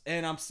balance.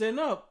 And I'm sitting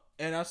up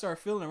and I start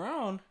feeling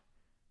around.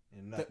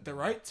 The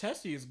right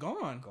testy is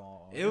gone.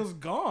 It was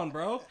gone,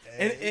 bro.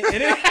 Hey.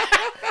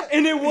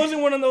 And it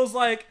wasn't one of those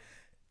like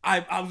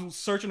I was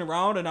searching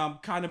around and I'm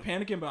kind of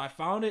panicking, but I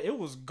found it. It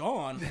was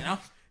gone. And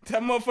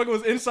that motherfucker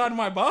was inside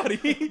my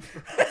body.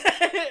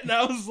 And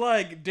I was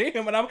like,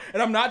 damn. And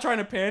I'm not trying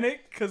to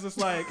panic because it's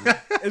like,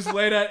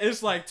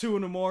 it's like 2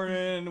 a.m.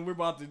 and we're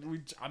about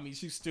to,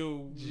 she's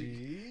still,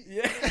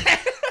 yeah.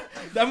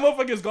 That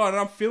motherfucker's gone and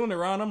I'm feeling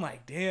around. I'm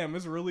like, damn,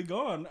 it's really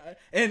gone.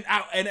 And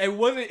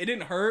it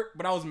didn't hurt,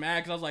 but I was mad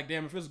because I was like,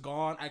 damn, if it's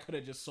gone, I could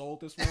have just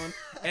sold this one.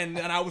 And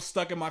then I was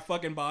stuck in my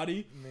fucking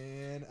body.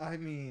 Man, I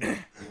mean,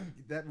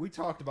 that we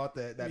talked about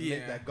that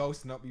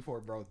ghosting up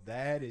before, bro.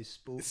 That is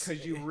spooky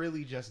because you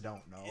really just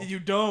don't know. You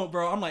don't,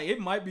 bro. I'm like, it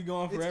might be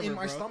gone forever. It's in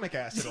my stomach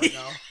acid right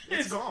now.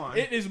 It's gone.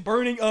 It is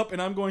burning up and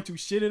I'm going to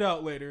shit it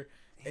out later.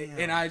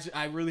 Damn. And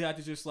I really had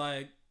to just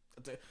like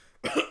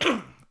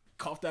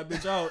cough that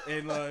bitch out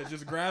and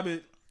just grab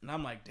it. And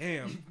I'm like,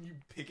 damn. You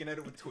picking at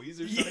it with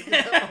tweezers trying to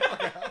get that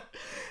motherfucker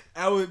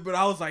out? But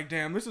I was like,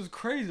 damn, this is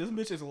crazy. This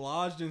bitch is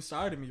lodged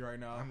inside of me right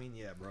now. I mean,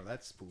 yeah, bro,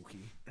 that's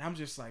spooky. And I'm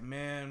just like,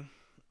 man,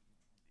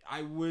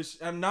 I wish.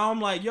 And now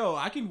I'm like, yo,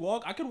 I could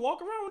walk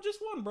around with just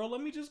one, bro.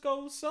 Let me just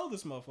go sell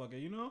this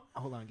motherfucker,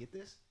 Hold on, get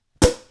this.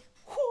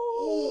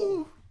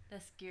 Woo.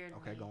 That scared me.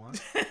 Okay, go on.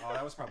 Oh,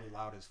 that was probably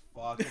loud as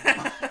fuck.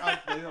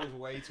 That was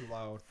way too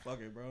loud.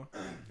 Fuck it, bro.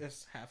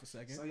 That's half a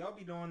second. So y'all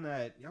be doing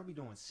that? Y'all be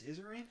doing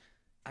scissoring?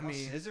 I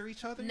mean, scissor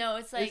each other? No,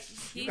 it's like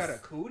you got a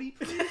cootie?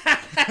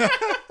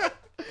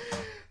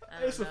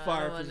 It's a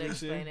fire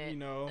position,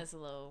 It's a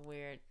little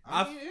weird.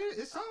 I mean,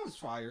 it sounds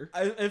fire.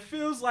 It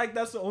feels like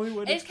that's the only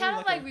way. It's kind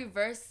of like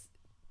reverse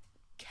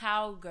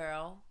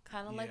cowgirl.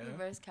 Kind of like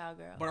reverse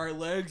cowgirl. But our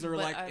legs are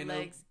like in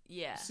a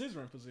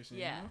scissoring position.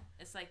 Yeah,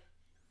 it's like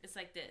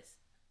this.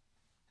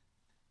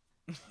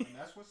 And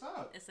that's what's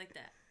up. It's like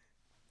that.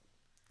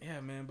 Yeah,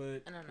 man,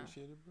 but I don't know.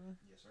 Appreciate it, bro.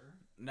 Yes, sir.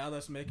 Now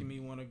that's making me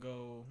want to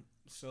go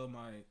sell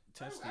my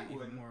testy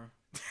even more.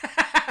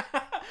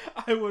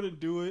 I wouldn't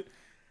do it.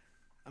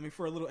 I mean,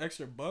 for a little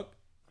extra buck.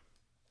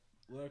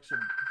 A little extra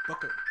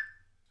buck. Is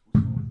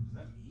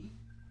that me?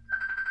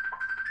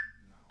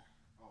 No.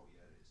 Oh,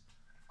 yeah, it is.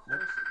 Of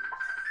course it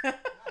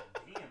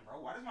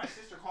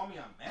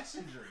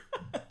messenger.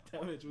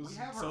 That bitch was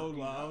so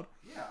loud.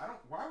 Yeah, I don't.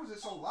 Why was it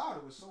so loud?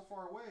 It was so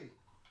far away.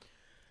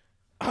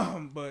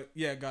 But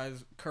yeah,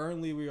 guys.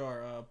 Currently, we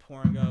are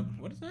pouring up.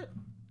 What is that?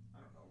 I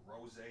don't know.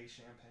 Rosé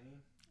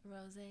champagne.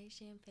 Rosé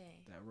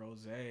champagne. That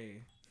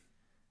rosé.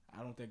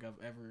 I don't think I've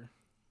ever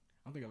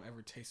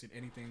tasted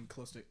anything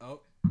close to.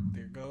 Oh,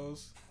 there it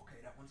goes.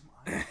 Okay, that one's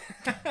mine.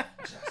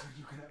 Jasmine,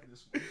 you can have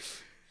this one.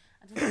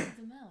 I just like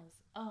the mels.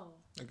 Oh.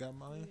 I got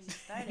mine.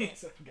 Started.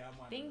 Got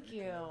mine. Thank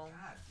you.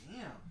 God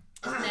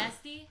damn.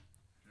 Nasty?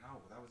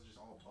 No, that was just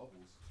all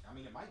bubbles. I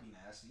mean, it might be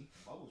nasty.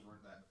 Bubbles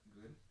weren't that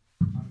good.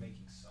 I'm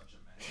making such a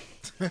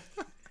mess.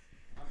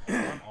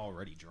 I'm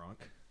already drunk.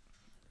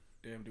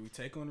 Damn, do we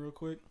take one real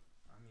quick?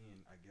 I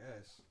mean, I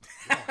guess.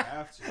 We don't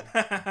have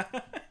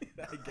to.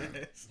 I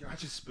guess. Yo, I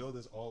just spilled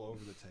this all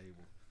over the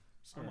table.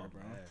 Sorry, I'm a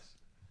bro. mess.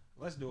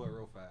 Let's do it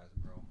real fast,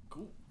 bro.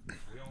 Cool.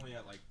 We only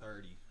at like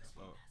 30.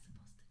 So.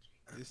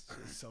 It's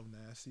just so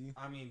nasty.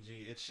 I mean,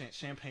 gee, it's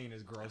champagne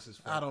is gross as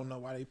fuck. I don't know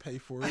why they pay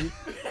for it.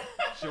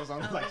 She was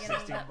only like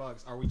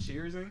 $16. Are we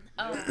cheersing?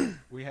 Oh.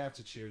 We have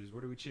to cheers.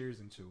 What are we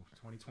cheersing to?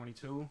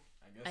 2022?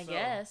 I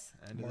guess.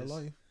 More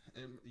life.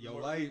 Yo,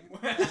 More- life.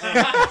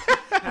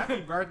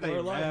 Happy birthday,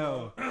 More life.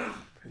 Mel.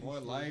 More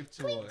life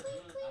to it.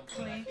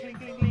 Clink, clink,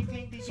 clink, clink,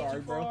 clink, clink. Sorry,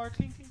 bro.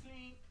 Clink, clink,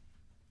 clink.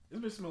 This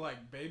bitch smell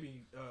like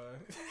baby.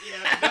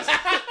 Yeah,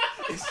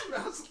 it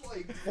smells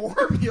like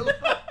formula.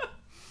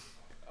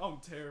 I'm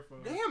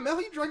terrified. Damn, Mel,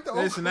 he drank the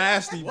whole It's crap.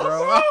 nasty,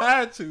 bro. I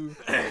had to.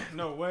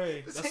 No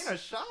way. This ain't a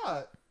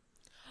shot.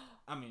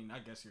 I mean, I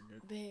guess you're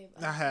good. Babe.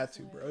 I had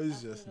to, bro.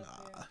 It's just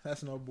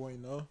That's no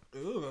bueno.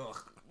 Ugh.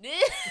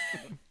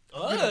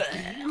 Ugh.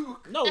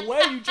 No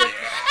way you drink.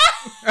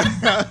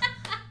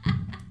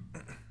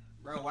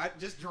 Bro, I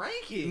just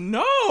drank it.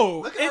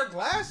 No. Look at our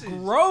glasses.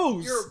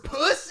 Gross. You're a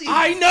pussy.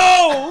 I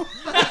know.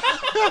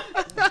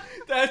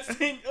 That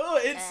thing.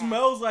 It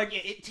smells like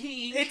it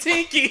tink. it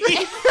tinky.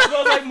 It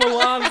smells like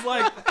Milan's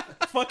like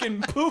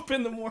fucking poop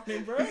in the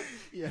morning, bro.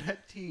 Yeah,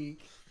 that tink.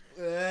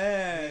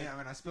 Yeah. Damn,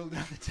 and I spilled it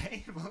on the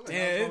table.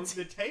 Damn,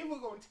 The table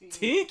going tink.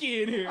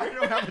 Tinky in I here.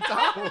 don't have a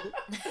towel.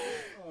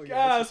 Oh,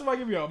 God, somebody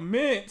give me a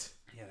mint.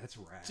 Yeah, that's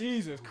rad.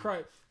 Jesus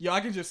Christ. Yo, I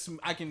can. That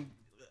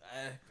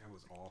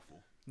was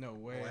awful. No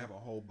way. Oh, I have a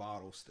whole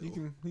bottle still.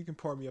 You can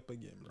pour me up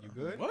again, bro. You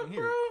good? What,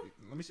 Here, bro?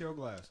 Let me see your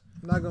glass.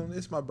 I'm not gonna.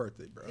 It's my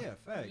birthday, bro. Yeah,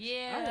 facts.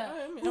 Yeah.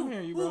 I'm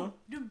hearing you, bro.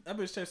 That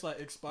bitch tastes like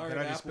expired Did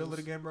I just apples. spill it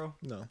again, bro?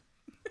 No.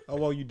 Oh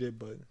well, you did,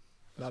 but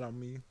not on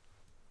me.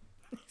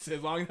 As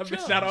long as that bitch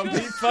Chug, not on chug.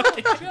 me, fuck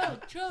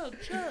it. Chug.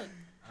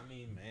 I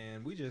mean,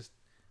 man, we just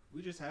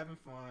having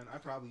fun.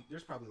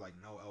 There's probably like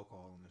no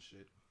alcohol in this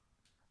shit.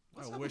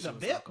 What's I up wish with it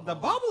was the alcohol.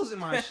 bubbles in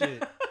my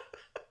shit.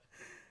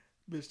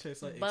 Bitch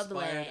tastes like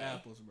Bubbly. expired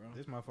apples, bro.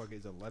 This motherfucker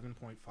is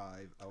 11.5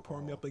 alcohol.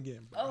 Pour me up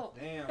again, bro. Oh.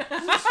 Damn.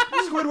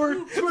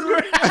 Squidward.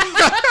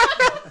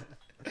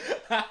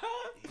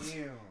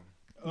 Damn.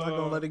 I'm not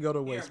gonna let it go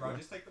to Here, waste, bro. bro.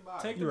 Just take the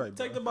bottle. Take You're the right,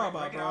 take bro. the bob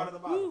Break out, it out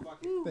of bro. the bottle. Fuck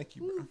it. Thank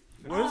you,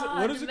 bro.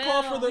 What is it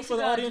called for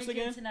the audience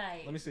again?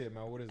 Tonight. Let me see it,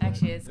 Mel. What is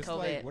Actually, that? it's Like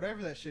COVID.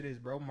 whatever that shit is,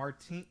 bro.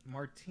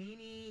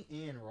 Martini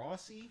and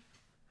Rossi.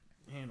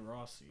 And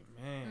Rossi,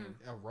 man.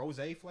 A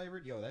rosé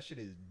flavored. Yo, that shit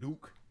is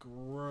Duke.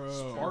 Gross.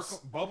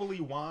 Sparkle,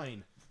 bubbly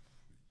wine.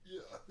 Yeah,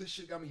 this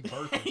shit got me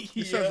burping.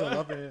 It says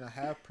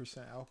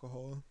 11.5%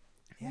 alcohol.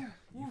 Yeah.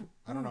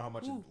 I don't know how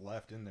much is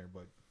left in there,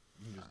 but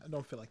you can just I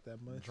don't feel like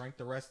that much. drink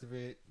the rest of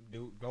it.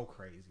 Go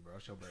crazy, bro.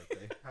 It's your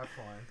birthday. Have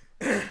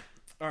fun.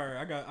 All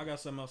right, I got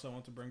something else I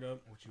want to bring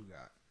up. What you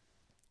got?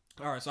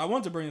 All right, so I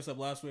wanted to bring this up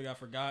last week. I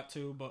forgot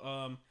to, but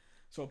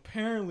so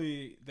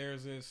apparently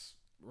there's this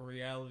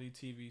reality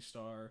TV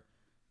star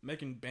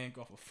making bank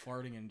off of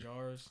farting in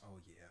jars. Oh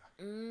yeah.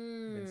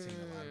 Been seeing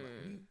a lot of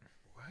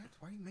what?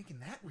 Why are you making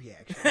that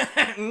reaction?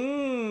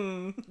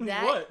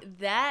 What?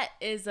 That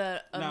is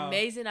a Now-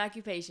 amazing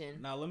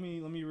occupation. Now let me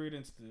read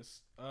into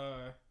this.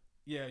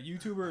 Yeah,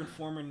 YouTuber and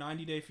former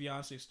 90 Day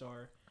Fiancé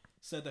star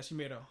said that she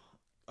made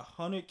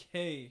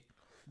 $100K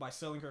by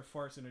selling her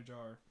farts in a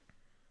jar.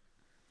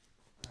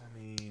 I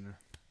mean,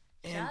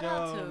 Shout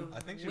out to I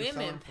think she was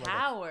selling women for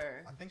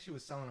power. I think she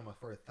was selling them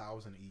for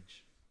 1,000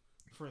 each,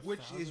 For which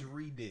 1,000? is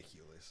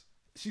ridiculous.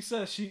 She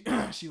says she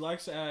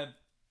likes to add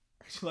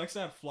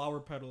flower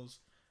petals,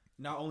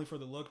 not only for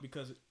the look,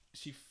 because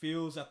she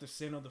feels that the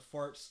scent of the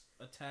farts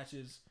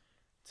attaches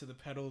to the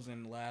petals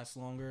and lasts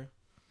longer.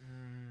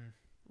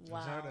 Wow.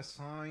 Is that a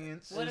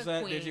science? What Is a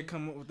that? queen. Did you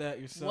come up with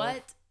that yourself?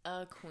 What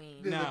a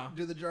queen.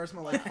 Do the jars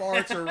smell like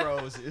farts or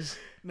roses?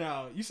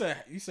 Now you say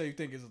you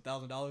think it's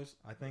 $1,000.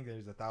 I think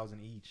there's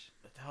 1,000 each.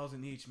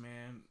 1,000 each,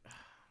 man.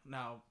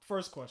 Now,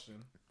 first question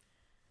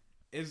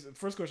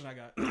I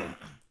got: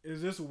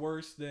 is this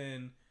worse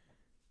than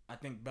I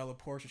think Bella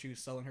Porsche? She was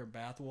selling her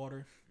bath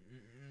water.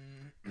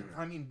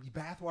 I mean,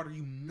 bath water.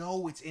 You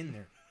know it's in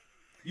there.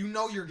 You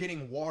know you're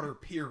getting water.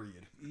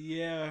 Period.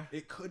 Yeah.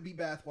 It could be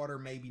bath water,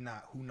 maybe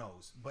not. Who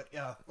knows? But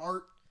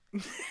fart.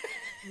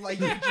 Like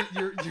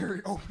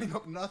you're opening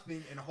up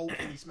nothing and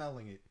hopefully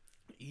smelling it.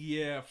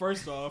 Yeah.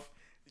 First off,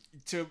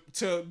 to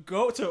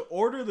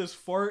order this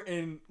fart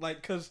and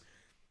like, cause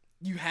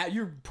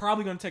you're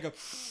probably gonna take a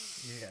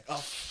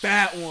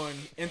fat one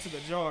into the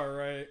jar,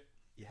 right?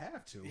 You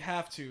have to. You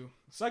have to.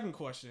 Second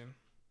question: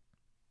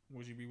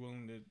 would you be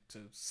willing to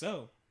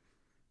sell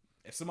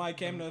if somebody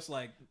came to us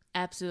like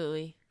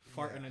absolutely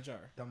fart in a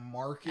jar? The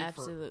market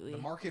absolutely. The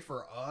market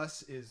for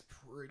us is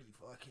pretty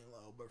fucking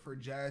low, but for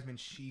Jasmine,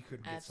 she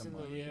could get some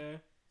money. Yeah.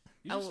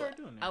 You should start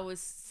doing that. I would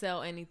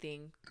sell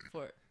anything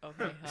for.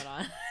 Okay, hold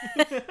on.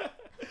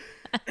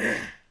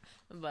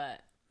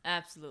 But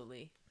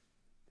absolutely.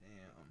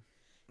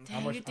 Damn. How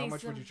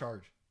much would you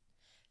charge?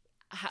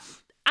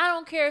 I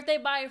don't care if they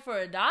buy it for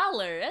 $1.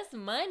 That's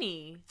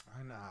money.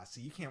 Nah,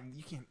 see, you can't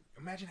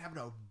imagine having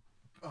a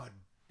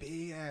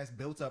big ass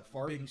built up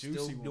fart and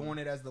still doing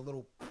it as the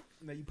little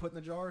that you put in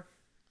the jar.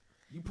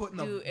 You put in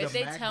the Dude, if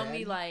they tell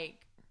me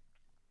like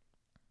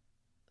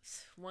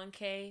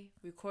 $1K,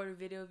 record a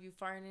video of you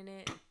farting in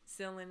it,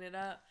 sealing it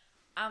up,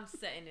 I'm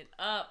setting it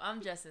up. I'm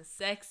dressing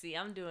sexy.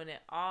 I'm doing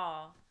it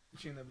all.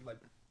 She'll never like.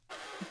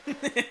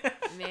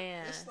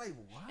 Man, it's like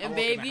what? And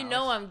babe, you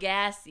know I'm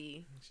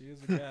gassy. She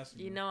is a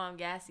gassy. You know I'm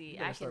gassy.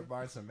 I can start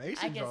buying some mason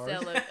I can jars.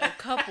 sell a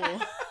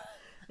couple.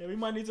 Yeah, we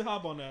might need to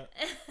hop on that.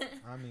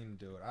 I mean,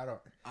 dude,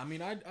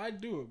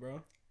 I'd do it,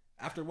 bro.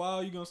 After a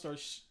while, you're gonna start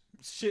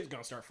shit's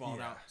gonna start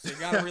falling out. So you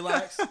gotta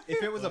relax.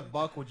 If it was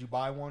 $1, would you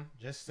buy one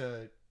just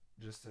to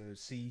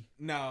see?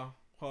 No,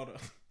 hold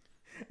up.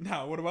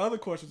 Now, one of my other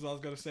questions I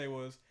was gonna say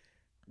was,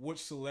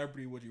 which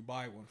celebrity would you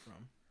buy one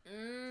from?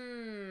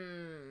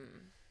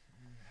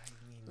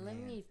 Let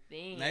me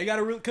think. Now you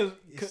gotta really, cause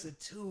it's a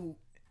toot,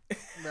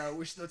 bro.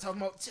 We're still talking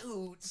about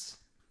toots.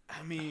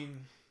 I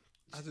mean,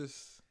 I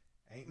just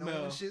ain't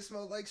no shit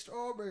smell like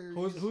strawberries.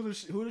 Who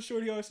the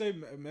shorty always say?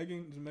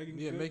 Megan?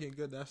 Yeah, good? Megan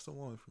Good. That's the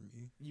one for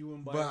me. You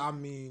wouldn't buy. But I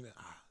mean,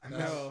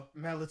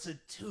 Mel, it's a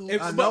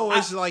toot. I know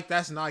it's like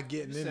that's not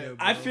getting in there.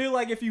 Bro. I feel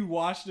like if you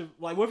watched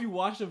what if you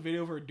watched a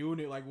video of her doing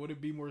it? Like, would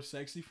it be more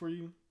sexy for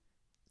you?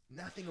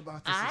 Nothing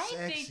about this is sexy.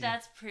 I think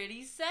that's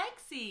pretty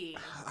sexy.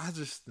 I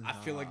just. Nah. I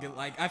feel like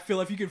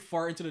if you could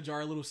fart into the jar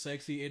a little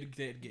sexy, it'd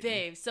get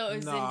babe. So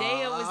if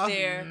Zendaya was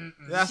there,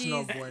 that's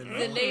no bueno.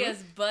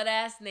 Zenday's butt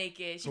ass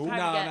naked. She probably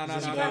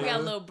got a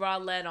little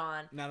bralette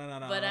on. No.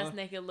 Butt ass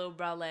naked, little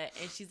bralette,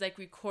 and she's like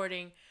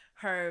recording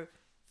her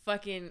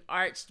fucking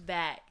arched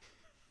back,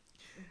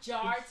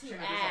 jar to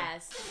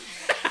ass.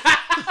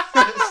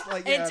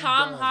 Like, and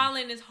Tom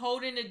Holland is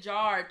holding a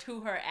jar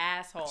to her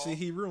asshole. See,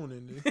 he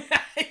ruining it.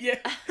 Yeah.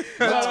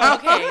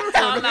 Okay,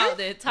 Tom out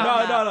there.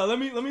 No.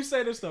 Let me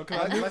say this though.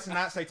 Let's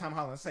not say Tom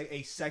Holland. Let's say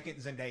a second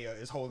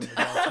Zendaya is holding the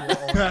jar to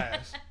her own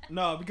ass.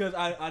 No, because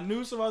I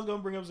knew somebody was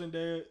gonna bring up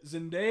Zendaya.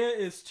 Zendaya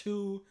is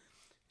too.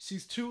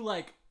 She's too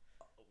like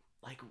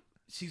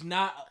she's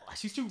not.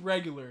 She's too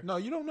regular. No,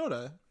 you don't know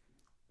that.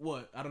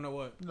 What? I don't know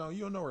what. No,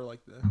 you don't know her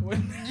like that.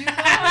 You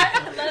know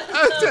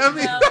Tell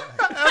me.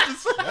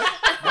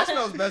 That's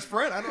Mel's best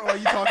friend. I don't know why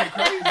you talking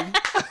crazy.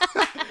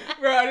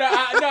 Bro,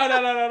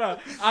 no.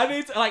 I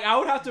need to, I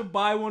would have to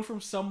buy one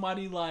from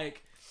somebody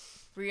like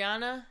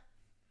Rihanna.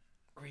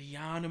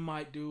 Rihanna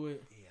might do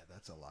it. Yeah,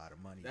 that's a lot of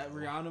money.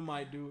 Rihanna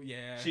might do it.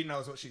 Yeah. She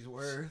knows what she's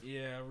worth.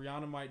 Yeah,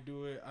 Rihanna might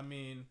do it. I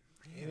mean,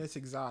 and it's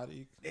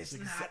exotic. It's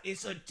not.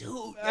 It's a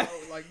dude. Though.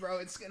 Like, bro,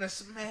 it's gonna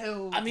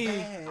smell. I mean,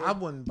 bad. I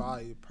wouldn't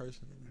buy it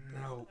personally.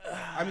 No.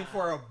 I mean,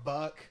 for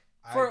 $1,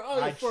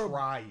 I'd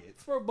try it.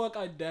 For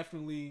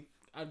 $1,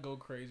 I'd go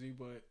crazy,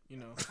 but you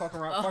know, fuck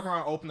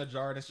around, open the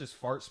jar, and it's just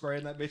fart spray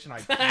in that bitch, and I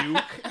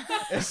puke.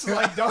 It's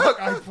like, dog,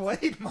 I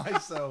played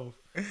myself.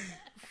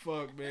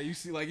 Fuck, man. You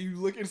see, you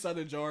look inside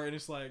the jar, and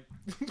it's like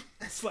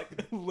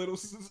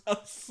a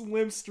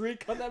slim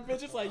streak on that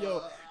bitch. It's like,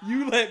 yo,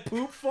 you let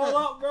poop fall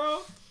out,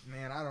 bro.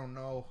 Man, I don't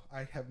know.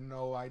 I have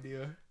no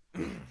idea.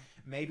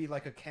 Maybe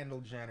like a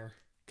Kendall Jenner.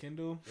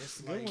 Kendall?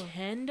 It's like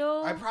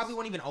Kendall? I probably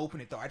wouldn't even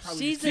open it though. I'd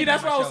probably see.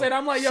 That's what I was saying.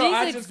 I'm like,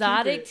 yo, she's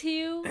exotic to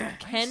you,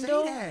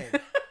 Kendall.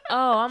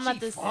 Oh, I'm about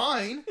to say.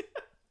 Fine.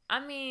 I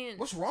mean,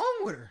 what's wrong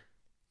with her?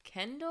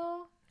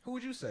 Kendall? Who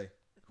would you say?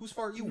 Whose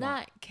fart you want?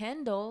 Not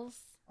Kendall's.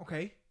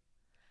 Okay.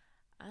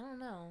 I don't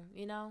know.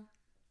 You know,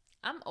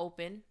 I'm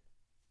open.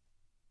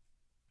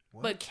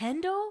 What? But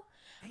Kendall,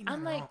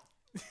 I'm like, wrong.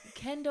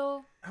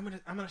 Kendall. I'm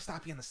gonna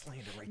stop you in the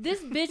slander right This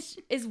there. bitch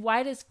is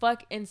white as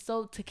fuck and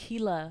sold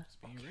tequila,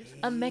 Okay.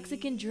 a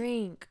Mexican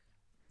drink.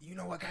 You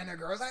know what kind of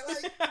girls I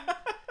like?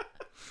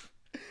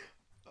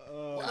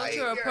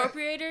 Cultural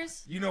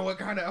appropriators. You know what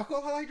kind of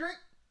alcohol I drink?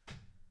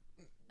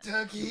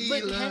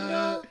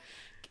 Tequila. But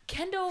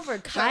Kendall over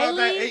Kylie. Shout out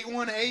that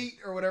 818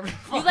 or whatever.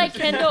 You like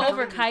Kendall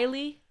over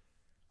Kylie?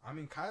 I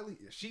mean, Kylie,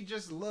 she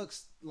just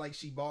looks like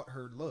she bought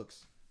her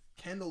looks.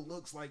 Kendall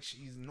looks like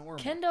she's normal.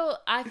 Kendall,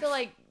 I feel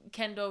like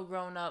Kendall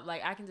grown up,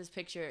 I can just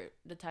picture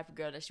the type of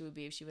girl that she would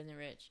be if she wasn't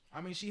rich.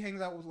 I mean, she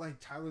hangs out with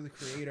Tyler the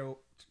Creator.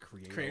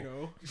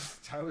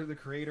 Tyler the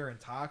Creator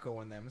and Taco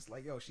and them. It's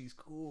like, yo, she's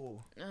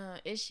cool.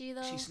 Is she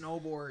though? She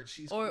snowboards.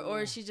 She's cool.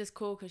 Or she's just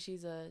cool because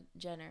she's a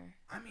Jenner.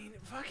 I mean,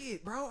 fuck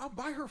it, bro. I'll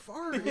buy her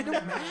fart. It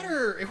don't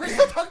matter. If we're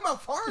still talking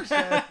about farts,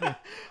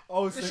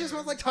 this shit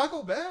smells like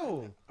Taco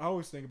Bell. I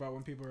always think about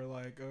when people are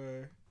like,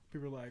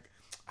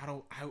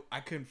 I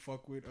couldn't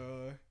fuck with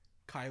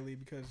Kylie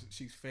because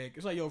she's fake.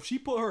 It's like, yo, if she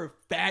put her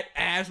fat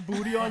ass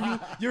booty on you,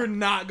 you're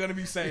not gonna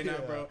be saying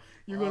that, bro.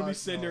 You're gonna be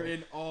sitting there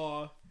in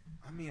awe.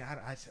 I mean,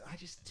 I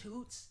just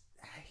toots.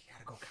 I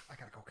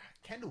gotta go.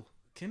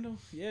 Kendall.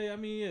 Yeah, I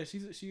mean, yeah,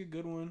 she a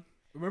good one.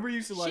 Remember you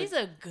used to like. She's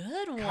a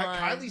good one.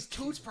 Kylie's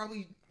toots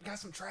probably got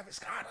some Travis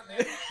Scott on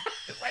there.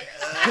 It's like,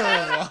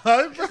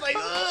 what? It's like,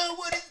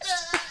 what is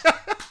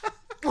that?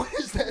 What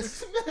is that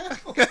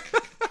smell?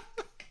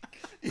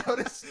 Yo,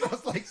 this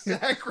smells like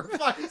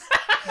sacrifice.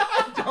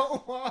 I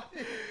don't want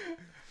it.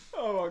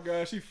 Oh my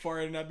god, she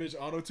farted in that bitch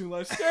auto-tune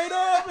like straight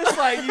up. It's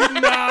like,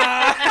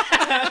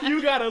 nah,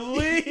 you gotta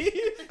leave.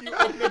 You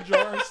open the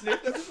jar and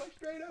sniff that. It's like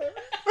straight up.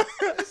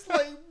 It's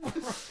like, bro.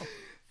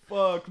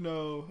 Fuck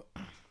no.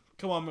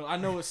 Come on, man. I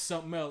know it's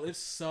something else. It's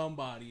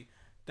somebody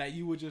that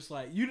you would just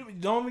like. You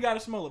don't even gotta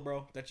smell it,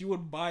 bro. That you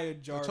would buy a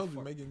jar. I told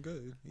you Megan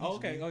Good. Oh,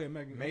 okay,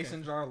 Megan.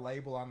 Mason jar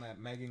label on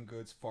that Megan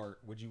Good's fart.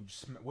 Would you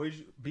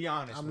be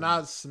honest? I'm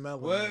not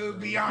smelling. Well,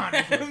 be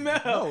honest.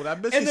 No,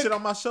 that bitch can sit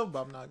on my shelf,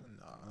 but I'm not. Nah.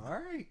 All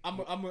right.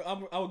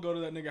 I would go to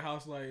that nigga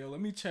house like, yo,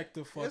 let me check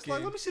the fucking. It's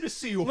like, let me see the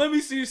seal. Let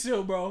me see the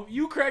seal, bro.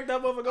 You cracked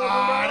that motherfucker.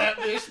 That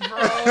bitch,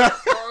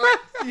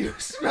 bro. You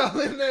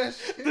smelling that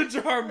shit? The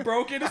jar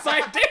broken. It's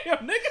like,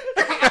 damn,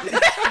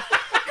 nigga.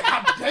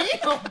 God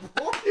damn,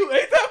 boy. You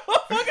ate that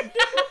motherfucker.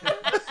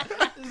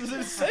 This is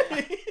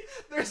insane.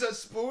 There's a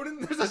spoon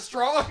and there's a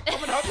straw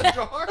coming out the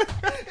jar.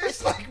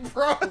 It's like,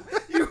 bro,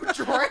 you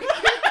drank it.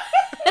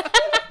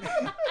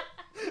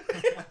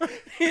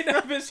 He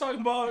that bitch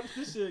talking about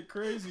this shit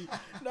crazy.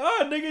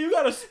 Nah, nigga, you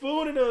got a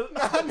spoon in a.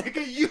 Nah,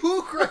 nigga, you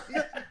crazy.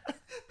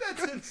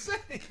 That's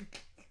insane.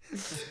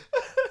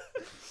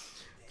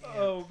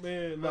 Oh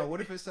man. No, what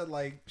if it said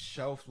like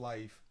shelf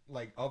life,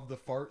 like of the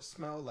fart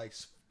smell, like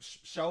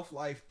shelf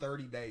life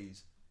 30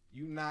 days?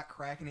 You not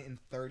cracking it in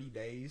 30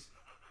 days?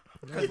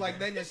 Because like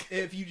then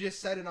if you just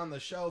set it on the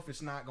shelf,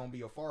 it's not gonna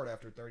be a fart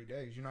after 30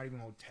 days. You're not even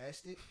gonna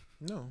test it.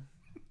 No.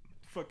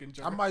 Fucking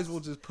jar. I might as well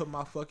just put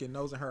my fucking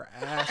nose in her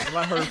ass and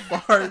let her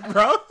fart,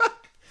 bro.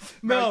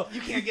 Mel,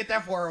 you can't get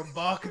that for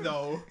 $1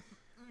 though.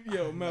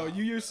 Yo, Mel,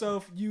 you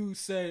yourself, you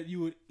said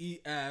you would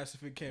eat ass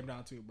if it came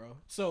down to it, bro.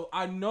 So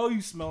I know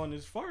you smelling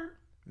this fart.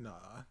 Nah.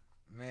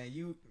 Man,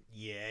 you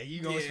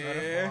gonna smell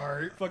the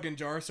fart. Fucking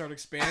jar start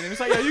expanding. It's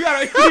like, yo, you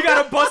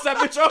gotta bust that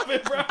bitch open,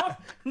 bro.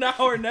 Now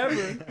or never.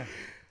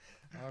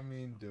 I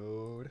mean,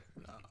 dude.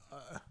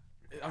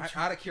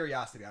 Out of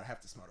curiosity, I'd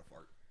have to smell the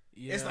fart.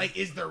 Yeah. It's like,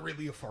 is there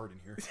really a fart in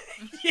here?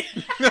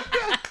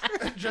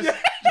 just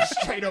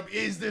straight up,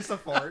 is this a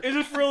fart? Is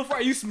it for real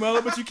fart? You smell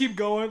it, but you keep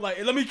going.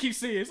 Like, let me keep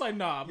seeing. It's like,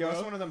 nah, bro. Yo,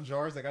 it's one of them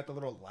jars that got the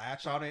little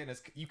latch on it, and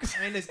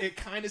it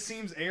kind of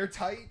seems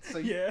airtight. So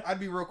yeah, I'd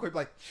be real quick,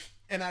 like,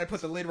 and I'd put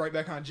the lid right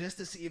back on just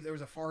to see if there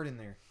was a fart in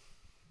there.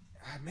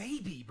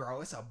 Maybe, bro.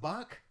 It's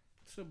 $1.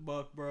 It's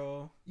 $1,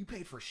 bro. You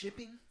paid for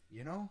shipping,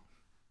 you know?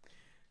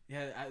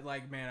 Yeah, I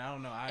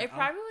don't know. It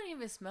probably wouldn't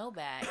even smell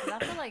bad. Cause I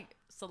feel like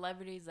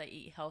celebrities that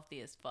eat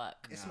healthy as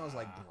fuck. It smells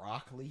like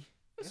broccoli.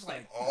 It's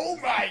like, oh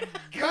my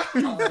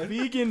god,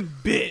 vegan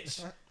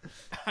bitch.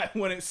 I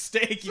wanted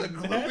steak. It's a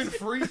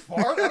gluten-free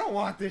fart. I don't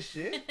want this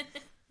shit.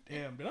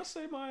 Damn, did I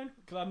say mine?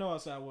 Because I know I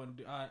said I wouldn't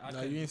do.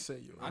 No, you didn't say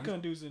you. I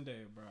couldn't do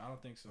Zendaya, bro. I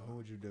don't think so. Who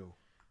would you do?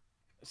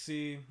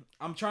 See,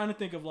 I'm trying to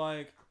think of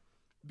like,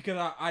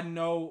 because I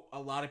know a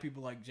lot of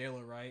people like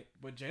J-Lo, right?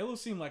 But J-Lo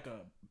seemed like a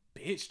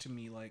bitch to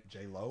me. Like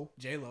J-Lo,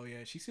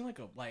 yeah, she seemed like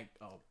a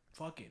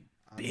fucking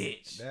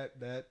bitch.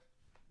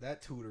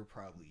 That tutor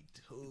probably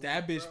too.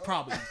 That bitch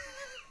probably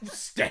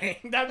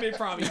stank. That bitch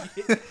probably.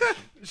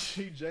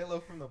 She J-Lo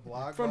from the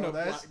block. From bro.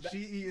 the block. She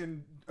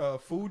eating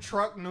food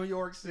truck New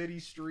York City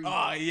street.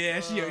 Oh yeah,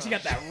 she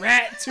got that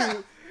rat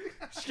too.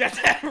 She got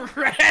that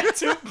rat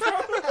too, bro.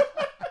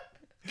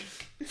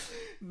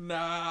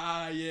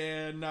 Nah.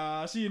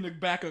 She in the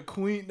back of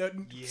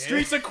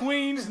streets of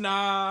Queens.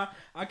 Nah,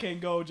 I can't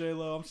go,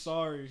 J-Lo. I'm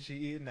sorry. She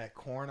eating that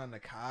corn on the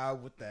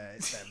cob with that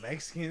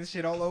Mexican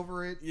shit all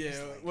over it. Yeah,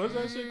 what's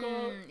that shit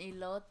called?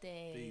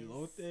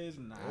 Elotes.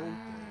 Nah.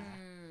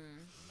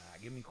 Nah,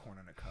 give me corn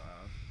on the cob.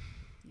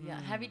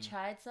 Yeah, have you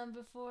tried some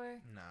before?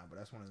 Nah, but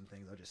that's one of them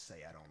things I'll just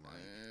say I don't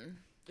like.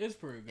 It's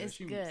pretty good. It's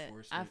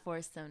good. I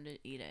forced them to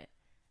eat it.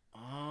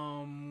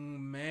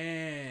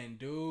 Man,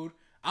 dude.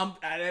 And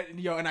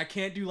I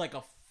can't do like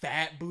a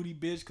fat booty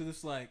bitch because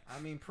it's like. I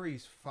mean,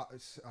 Priest,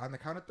 on the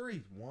count of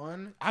 3.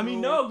 1, I mean,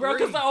 2, no, bro,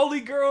 because 3. the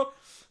only girl,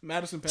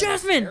 Madison Pettis.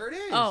 Jasmine. There it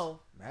is. Oh,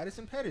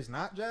 Madison Pettis,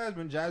 not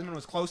Jasmine. Jasmine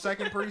was close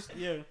second, Priest.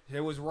 Yeah,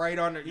 it was right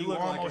on there. You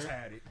almost like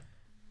had it.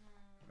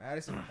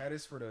 Madison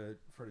Pettis for the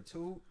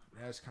 2.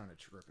 That's kind of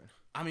tripping.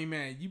 I mean,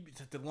 man,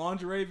 the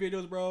lingerie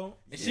videos, bro.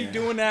 And she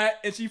doing that,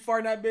 and she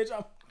farting that bitch.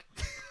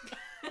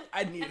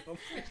 I need him.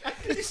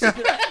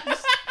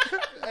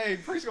 Hey,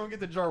 Priest gonna get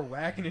the jar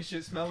whacking and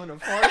shit, smelling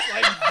of farts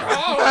like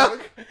dog.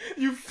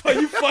 You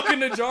fucking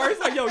the jar. It's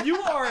like, yo, you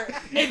are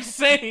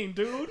insane,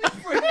 dude. You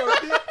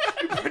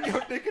put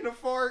your dick in a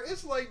fart.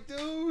 It's like,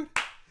 dude,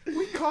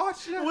 we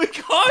caught you. We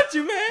caught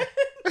you, man.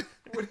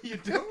 What are you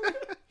doing?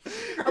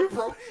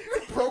 You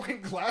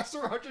broken glass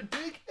around your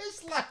dick.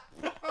 It's like,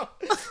 bro,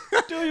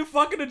 Dude, you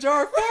fucking the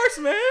jar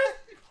first, man.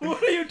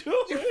 What are you doing?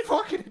 You're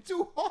fucking it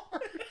too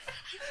hard.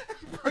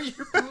 Bro,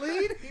 you're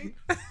bleeding.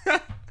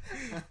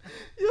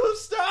 You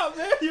stop,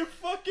 man. You're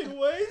fucking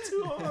way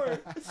too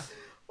hard.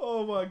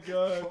 Oh my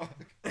god.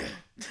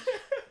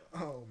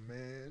 Oh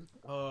man.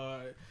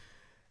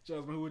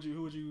 Jasmine, who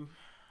would you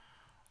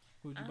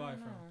buy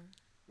from?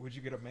 Would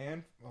you get a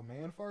man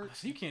fart?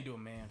 So you can't do a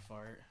man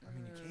fart. I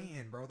mean, you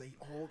can, bro. They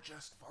all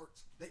just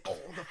farts. They all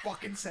the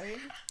fucking same.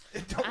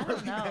 It I don't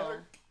really know.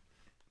 matter.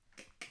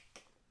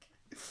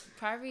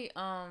 Probably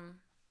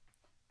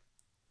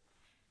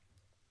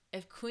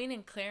if Queen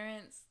and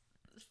Clarence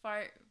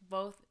fart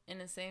both in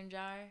the same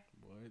jar.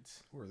 What?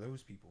 Who are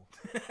those people?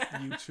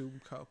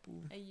 YouTube couple.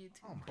 A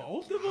YouTube. Oh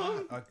Both of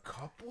them? A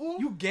couple?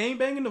 You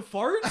gangbanging the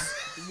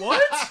farts?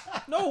 What?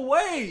 No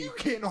way. You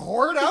getting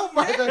whored out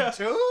by the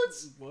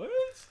dudes? What?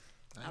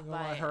 I ain't gonna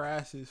lie, her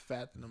ass is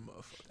fat than a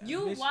motherfucker.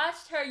 You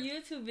watched her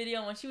YouTube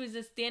video when she was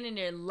just standing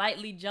there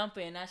lightly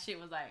jumping. That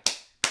shit was like.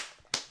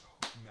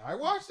 I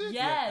watched it.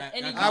 Yes,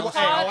 and then you I watch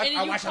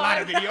a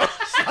lot of videos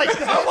like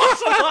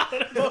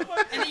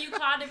that. And then you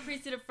called the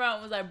priest to the front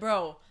and was like,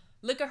 bro,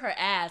 look at her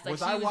ass. Like,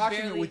 Was I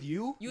watching it with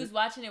you? You was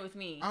watching it with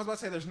me. I was about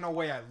to say, there's no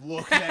way I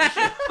looked that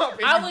shit up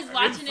I was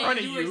watching it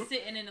and you were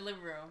sitting in the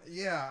living room.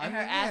 Yeah. And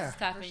her ass is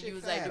clapping. You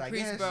was like, the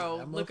priest,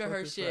 bro, look at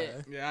her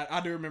shit. Yeah, I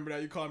do remember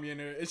that. You called me in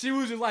there. And she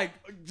was just like,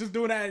 just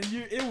doing that. And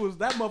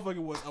that motherfucker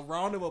was a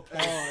round of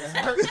applause.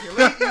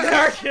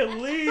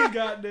 Hercules,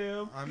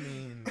 goddamn. I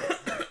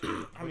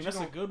mean, that's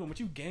a good one. But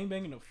you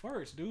gangbanging the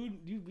first, dude.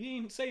 We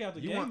didn't say you have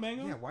to gangbang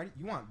them. Yeah, why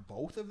you want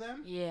both of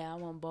them? Yeah, I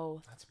want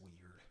both. That's weird.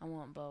 I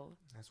want both.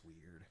 That's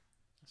weird.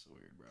 That's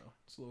weird, bro.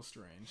 It's a little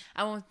strange.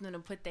 I want them to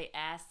put their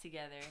ass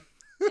together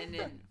and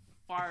then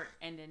fart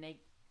and then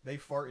they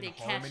fart in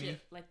catch harmony.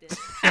 it like this.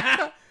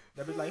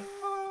 They'll be like,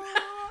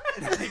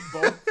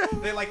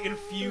 they like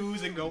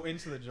infuse and go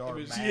into the jar.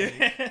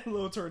 Yeah, a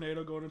little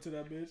tornado going into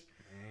that bitch.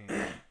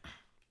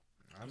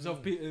 So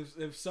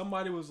if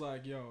somebody was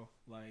like, yo,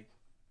 like,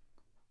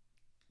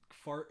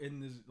 fart in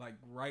this, like,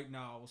 right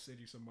now, I will send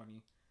you some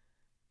money.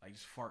 Like,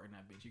 just fart in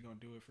that bitch. You gonna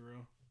do it for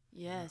real?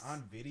 Yes.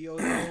 On video,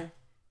 though,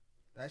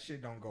 that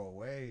shit don't go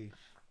away.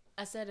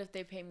 I said if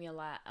they pay me a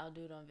lot, I'll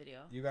do it on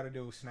video. You gotta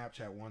do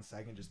Snapchat 1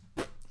 second, just...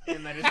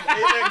 And then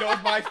it goes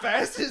by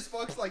fast as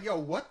fuck. It's like, yo,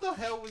 what the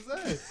hell was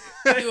that?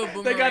 Do a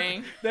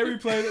boomerang. They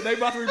replayed it. They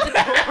about to replay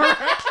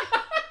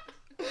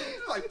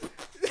it. Like...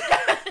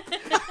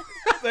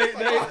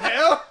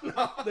 Hell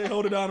no. They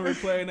hold it down and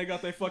replay, and they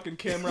got their fucking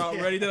camera out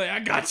ready. They're like, I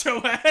got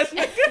your ass.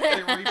 They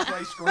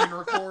replay, screen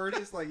record.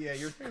 It's like, yeah,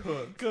 you're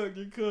cooked.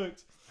 You're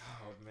cooked.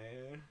 Oh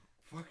man,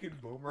 fucking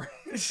boomerang.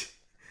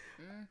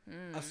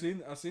 Mm-hmm.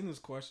 I seen this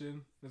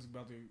question. This is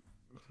about to.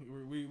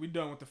 We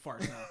done with the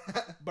farts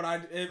now.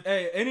 But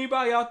hey,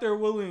 anybody out there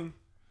willing?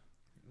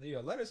 Yeah,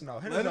 let us know.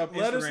 Hit us up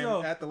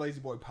Instagram at the Lazy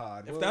Boy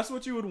Pod. If that's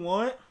what you would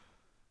want.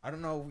 I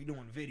don't know if we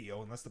doing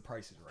video unless the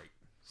price is right.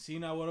 See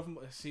now, what if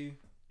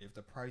if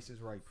the price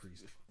is right,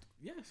 please.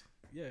 Yes.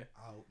 Yeah.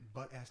 I'll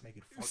butt ass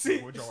naked fuck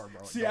you with jar,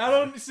 bro. I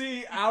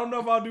don't know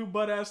if I'll do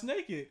butt ass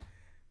naked.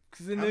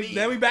 Cause then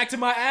we back to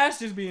my ass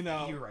just being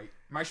out. You're right.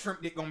 My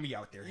shrimp dick gonna be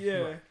out there. Yeah.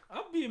 Right.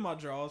 I'll be in my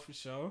drawers for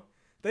sure.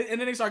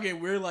 And then they start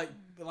getting weird, like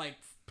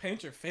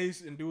paint your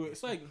face and do it.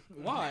 It's like,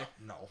 why?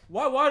 No.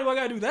 Why do I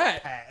gotta do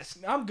that? Pass.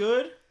 I'm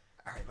good.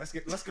 All right, let's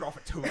get off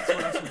of two. What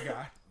else we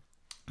got?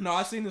 No,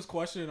 I seen this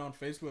question on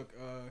Facebook.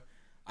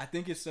 I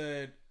think it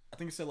said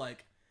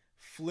like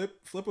flip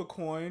a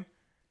coin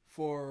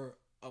for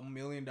 $1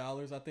 million,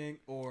 I think,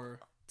 or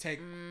take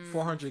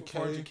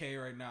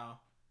 400K right now.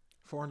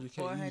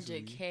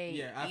 400K.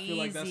 Yeah, I feel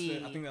like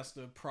that's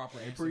the proper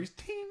answer.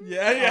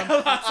 Yeah.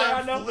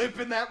 I'm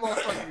flipping that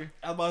motherfucker.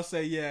 I'm about to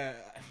say, yeah,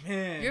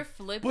 man. You're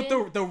flipping.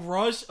 But the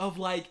rush of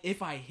like,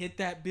 if I hit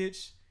that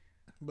bitch.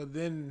 But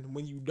then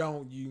when you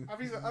don't, I'll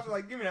be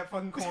like, give me that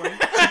fucking coin.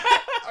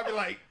 I'll be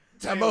like,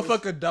 that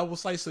motherfucker double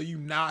slice so you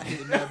not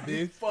hitting that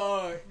bitch.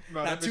 Fuck.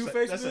 No, that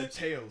Two-Face that's bitch? a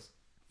tails.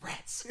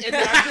 Rats.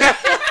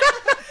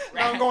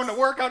 Now I'm going to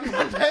work on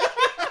Monday.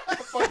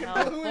 No,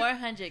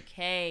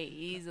 400K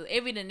easily.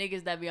 It be the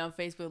niggas that be on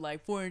Facebook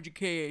like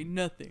 400K ain't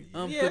nothing.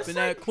 I'm flipping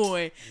that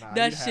coin.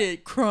 That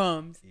shit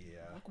crumbs. Yeah.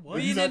 What?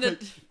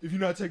 If you're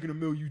not taking a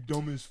meal, you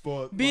dumb as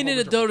fuck. Being an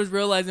adult is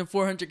realizing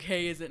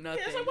 400K isn't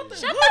nothing. Yeah, like,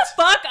 Shut the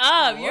fuck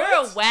up. What? You're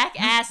a whack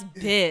ass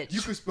bitch.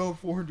 You could spell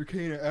 400K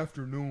in the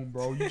afternoon,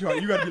 bro. You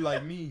gotta be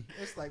like me.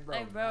 It's like,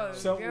 bro.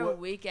 You're a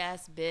weak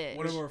ass bitch.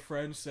 One of our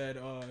friends said,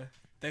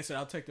 they said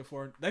I'll take the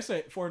 400. They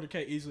said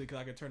 400K easily because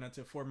I could turn that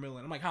to $4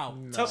 million. I'm like, how?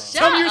 No.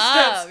 Tell me your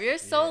steps. You're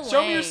so lame.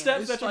 Show me your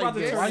steps that you're about to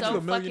you're turn so into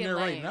a millionaire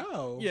fucking right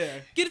now. Yeah.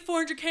 Get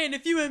 400K, and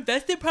if you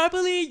invest it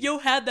properly, you'll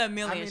have that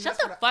million. I mean, Shut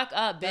the fuck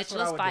up, bitch.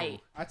 Let's fight.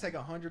 I take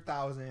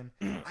 100,000.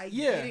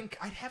 I'd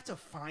have to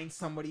find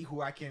somebody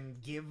who I can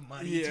give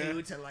money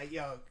to like,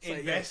 yo,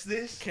 invest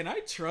this. Can I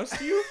trust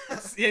you?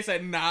 He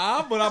said,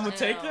 nah, but I'm gonna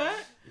take that.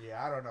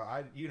 Yeah, I don't know.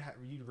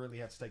 You'd really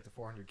have to take the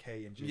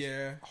 400K and just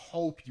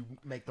hope you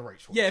make the right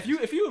choice. Yeah, if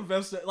you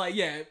invest in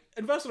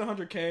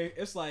 100K,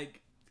 it's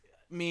like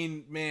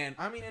mean, man.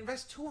 I mean,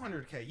 invest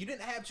 $200K. You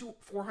didn't have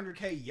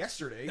 400K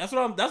yesterday. That's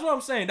what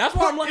I'm saying. That's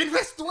why I'm like,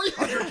 invest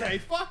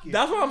 $300K. Fuck it.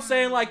 That's what I'm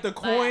saying. Like the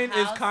coin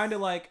is kind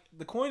of like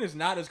the coin is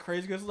not as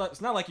crazy because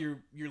it's not like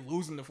you're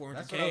losing the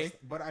 $400K.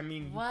 But I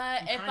mean,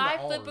 what if I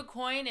flip a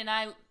coin and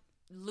I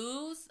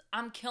lose?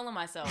 I'm killing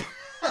myself.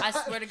 I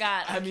swear to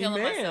God, I'm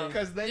killing myself.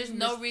 Because there's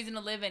no reason to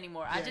live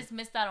anymore. Yeah. I just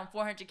missed out on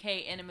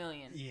 $400K and $1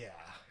 million. Yeah,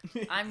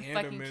 I'm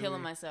fucking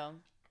killing myself.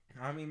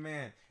 I mean,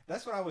 man,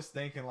 that's what I was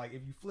thinking. Like,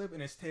 if you flip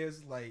and it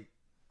stays like,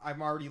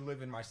 I'm already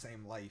living my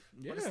same life.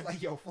 Yeah. But it's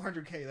like, yo,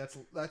 $400K.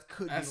 That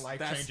could be life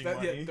changing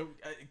money. Yeah,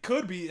 it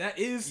could be. That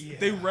is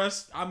the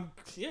rest.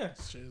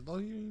 That's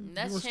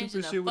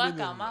changing the fuck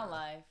out my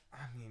life.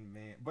 I mean,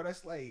 man, but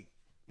it's like,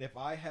 if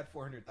I had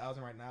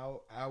 400,000 right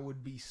now, I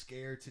would be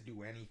scared to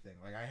do anything.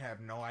 Like, I have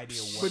no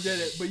idea what.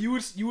 But you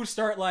would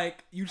start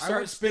like I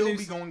would still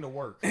be going to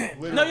work.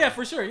 No, yeah,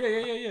 for sure,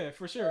 yeah,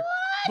 for sure.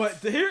 What?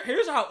 But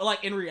here's how,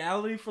 like, in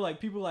reality, for like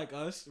people like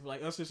us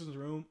just in the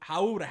room,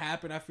 how it would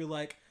happen. I feel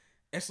like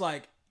it's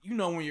like, you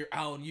know, when you're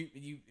out and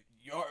you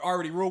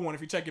already rule one.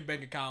 If you check your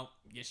bank account,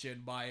 you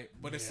shouldn't buy it.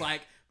 But it's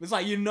like,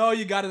 you know,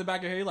 you got it in the back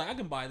of your head, you're like, I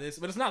can buy this,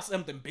 but it's not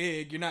something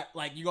big. You're not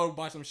like, you go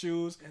buy some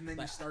shoes and then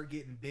you start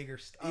getting bigger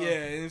stuff. Yeah,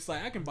 and it's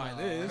like, I can buy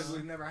this. Because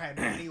we've never had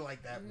money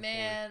like that before.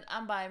 Man,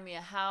 I'm buying me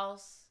a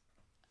house,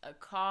 a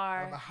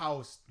car. A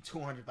house,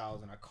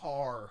 $200,000. A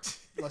car,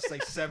 let's say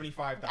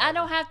 $75,000. I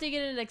don't have to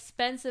get an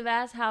expensive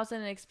ass house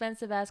and an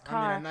expensive ass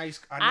car. I mean,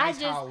 a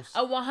nice house.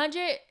 A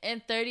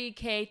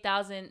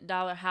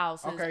 $130,000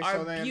 house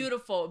are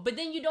beautiful, but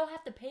then you don't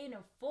have to pay it in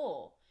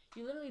full.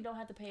 You literally don't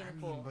have to pay it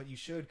in full. But you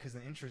should, because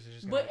the interest is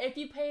just. But if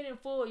you pay it in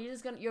full,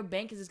 your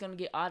bank is just gonna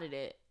get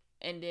audited,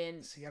 and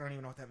then. See, I don't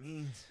even know what that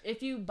means.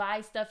 If you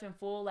buy stuff in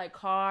full, like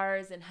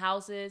cars and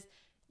houses,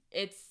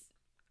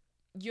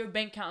 your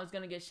bank account is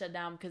gonna get shut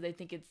down because they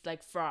think it's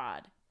like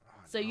fraud.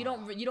 So you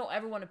don't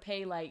ever want to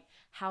pay like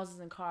houses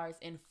and cars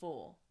in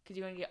full because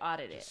you're gonna get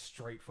audited. Just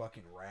straight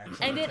fucking racks.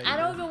 And then I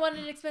don't even want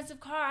an expensive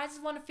car. I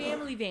just want a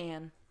family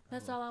van.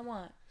 That's all I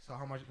want. So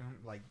how much,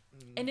 like,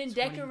 and then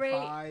decorate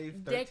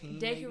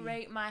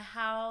my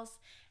house,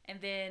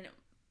 and then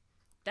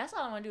that's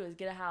all I want to do is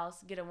get a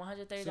house, get a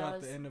 $130. So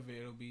at the end of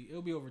it,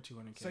 it'll be over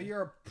 $200K. So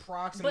you're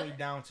approximately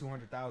down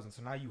 $200,000.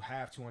 So now you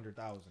have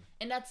 $200,000,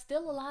 and that's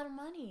still a lot of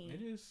money.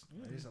 It is.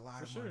 Yeah, it is a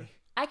lot of money.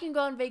 I can go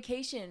on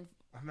vacation.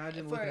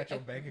 Imagine looking at your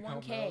bank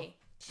account now. $1K.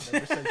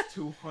 It says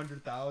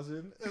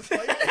 200,000. It's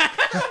like,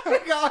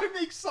 God,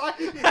 I'm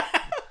excited.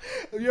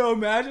 Yo,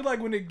 imagine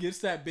like when it gets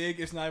that big,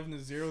 it's not even the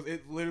zeros.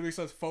 It literally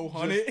says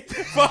 400. It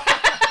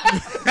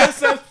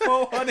says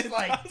 400. It's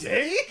like,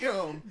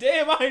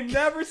 damn, I ain't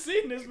never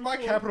seen this. My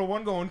Capital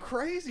One going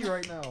crazy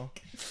right now.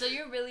 So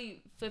you're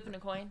really flipping a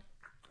coin?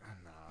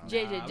 Nah,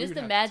 JJ, just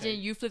imagine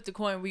you flip the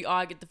coin, we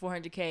all get the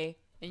 $400K,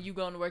 and you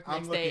going to work the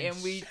next day,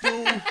 and we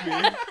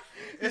stupid.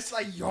 It's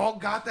like, y'all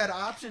got that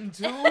option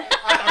too?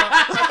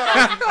 I thought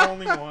I was the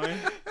only one.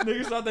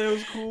 Niggas thought that it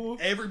was cool.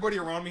 Everybody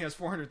around me has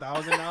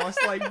 400,000 now. It's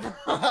like, bro,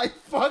 I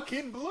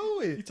fucking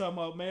blew it. You talking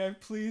about, man,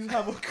 please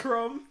have a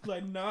crumb?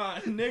 Like, nah,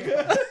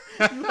 nigga.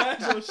 You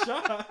had your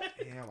shot.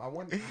 Damn, I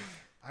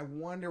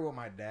wonder what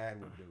my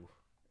dad would do.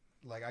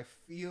 Like, I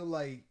feel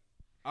like...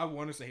 I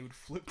want to say he would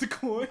flip the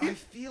coin. I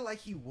feel like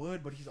he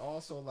would, but he's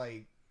also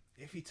like,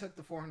 if he took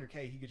the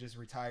 $400K, he could just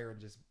retire and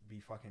just be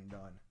fucking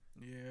done.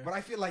 Yeah. But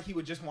I feel like he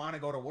would just want to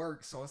go to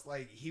work, so it's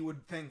like he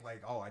would think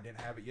like, "Oh, I didn't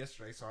have it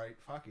yesterday, so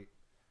fuck it."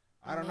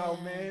 I don't know,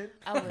 man.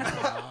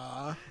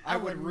 I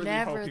would really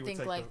never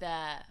think like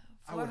that.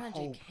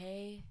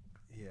 $400K.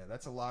 Yeah,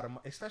 that's a lot of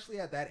money, especially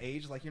at that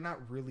age. Like, you're not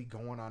really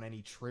going on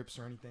any trips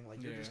or anything.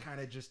 Like, you're just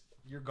kind of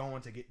you're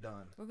going to get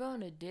done. We're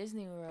going to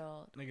Disney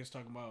World. Niggas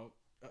talking about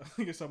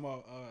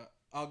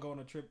I'll go on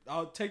a trip.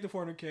 I'll take the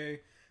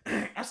 $400K.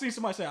 I seen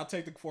somebody say I'll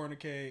take the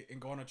 $400K and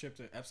go on a trip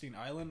to Epstein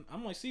Island.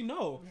 I'm like, see,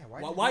 no. Yeah,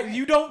 why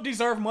you don't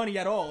deserve money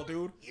at all,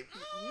 dude?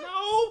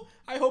 No.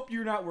 I hope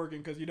you're not working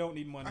because you don't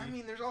need money. I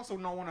mean, there's also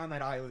no one on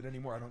that island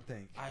anymore, I don't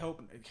think. I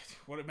hope.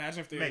 Imagine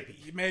if they...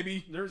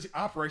 Maybe. There's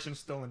operations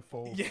still in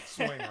full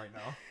swing right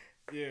now.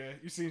 Yeah.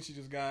 You seen she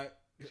just got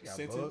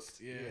sentenced?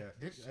 Yeah.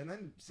 And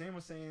then Sam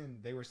was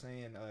saying, they were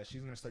saying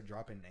she's going to start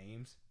dropping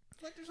names.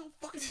 Like, there's no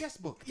fucking guest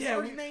book. We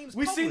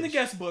seen the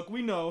guest book.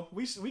 We know.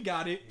 We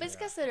got it. But it's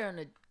considered on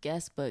a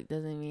guest book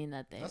doesn't mean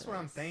that they. That's what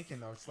I'm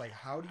thinking though. It's like,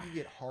 how do you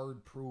get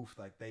hard proof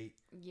like they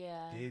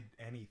did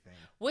anything?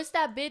 What's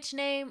that bitch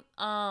name?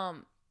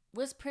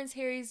 What's Prince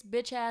Harry's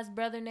bitch ass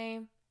brother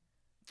name?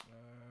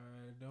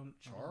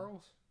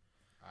 Charles.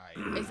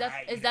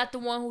 Is that the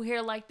one who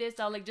hair like this?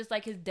 Like just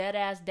like his dead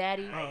ass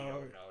daddy. I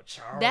don't know,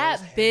 Charles. That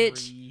Henry.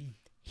 bitch.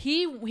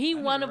 He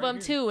one of them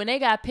too, and they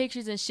got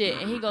pictures and shit,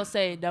 and he gonna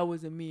say that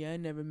wasn't me. I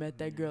never met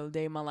that girl a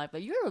day in my life.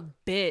 Like, you're a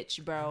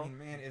bitch, bro. I mean,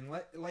 man, and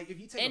like if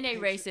you take and they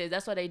racist.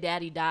 That's why they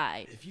daddy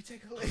died. If you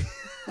take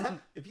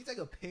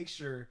a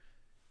picture,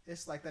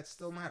 it's like that's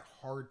still not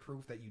hard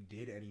proof that you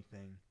did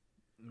anything,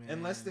 man.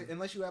 Unless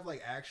you have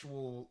like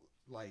actual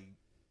like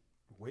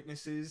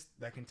witnesses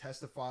that can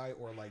testify,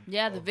 or like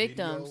the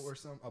victims, or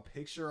a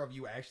picture of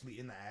you actually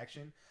in the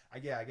action. I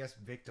guess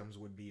victims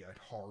would be a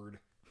hard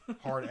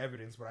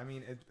evidence, but I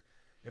mean,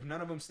 if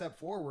none of them step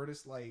forward,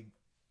 it's like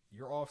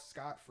you're off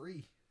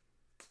scot-free,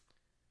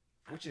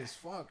 which is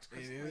fucked.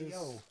 It is. Like,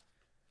 yo,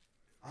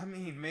 I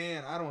mean,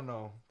 man, I don't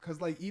know,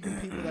 because like even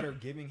people that are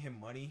giving him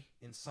money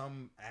in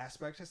some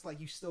aspects, it's like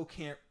you still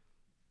can't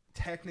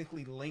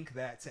technically link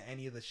that to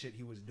any of the shit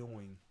he was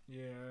doing.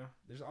 Yeah,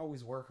 there's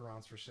always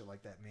workarounds for shit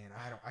like that, man.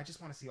 I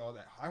just want to see all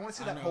that. I want to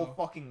see that whole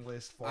fucking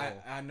list fall.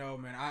 I know,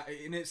 man.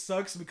 And it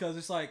sucks because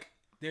it's like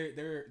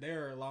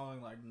they're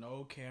allowing like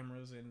no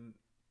cameras in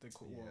the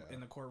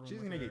courtroom. She's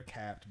gonna get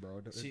capped,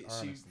 bro. She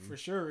for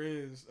sure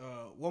is.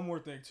 One more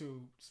thing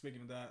too.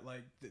 Speaking of that,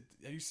 like,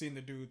 have you seen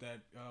the dude that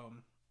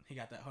he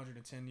got that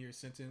 110-year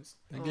sentence?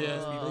 Yeah,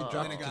 they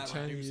dropped it to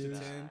 10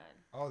 years.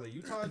 Oh, the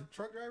Utah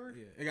truck driver?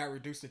 Yeah, it got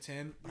reduced to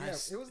 10. Yeah,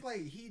 it was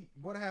like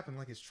what happened?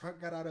 Like his truck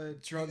got out of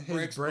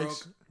brakes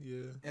broke. Yeah,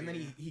 and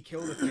then he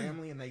killed a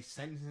family, and they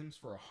sentenced him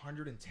for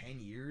 110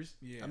 years.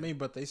 Yeah, I mean,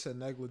 but they said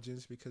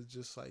negligence because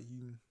just like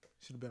you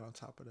should have been on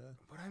top of that.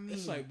 But I mean,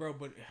 it's like, bro,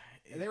 but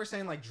they were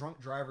saying like drunk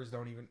drivers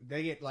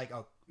they get like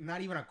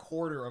not even a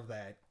quarter of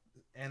that.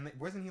 And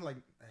wasn't he like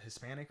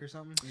Hispanic or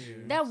something? Yeah.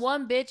 That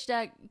one bitch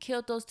that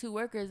killed those 2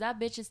 workers, that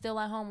bitch is still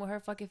at home with her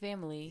fucking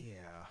family.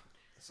 Yeah.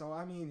 So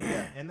I mean,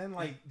 yeah. And then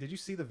like, did you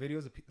see the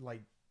videos of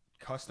like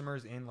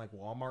customers in like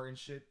Walmart and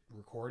shit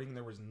recording?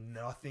 There was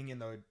nothing in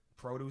the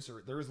produce,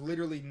 or there was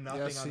literally nothing.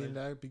 Yeah, I've seen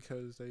that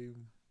because they.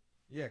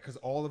 Yeah, because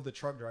all of the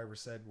truck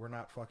drivers said we're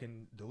not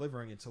fucking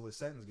delivering until his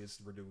sentence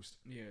gets reduced.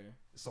 Yeah.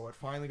 So it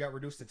finally got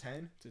reduced to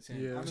 10.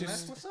 Yeah. I mean,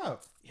 that's what's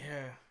up.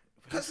 Yeah.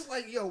 Because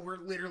like, yo, we're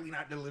literally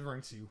not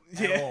delivering to you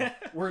at all.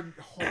 We're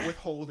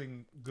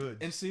withholding goods.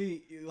 And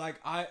see, like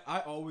I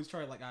always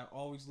try, like I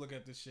always look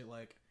at this shit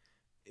like,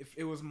 if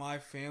it was my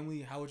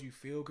family, how would you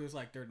feel? Because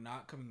like they're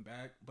not coming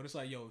back, but it's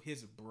like, yo,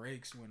 his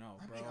brakes went out,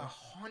 bro. I mean,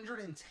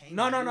 110.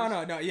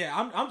 No. Yeah,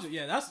 I'm just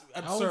that's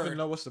absurd. I don't even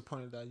know what's the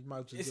point of that. You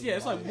might just.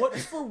 It's like what?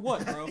 It's for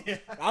what, bro? Yeah.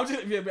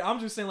 I'm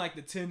just saying like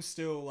the 10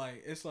 still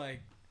like it's like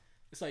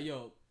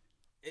yo,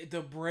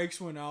 the brakes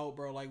went out,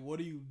 bro. Like, what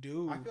do you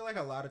do? I feel like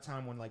a lot of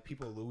time when like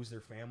people lose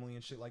their family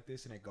and shit like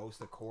this, and it goes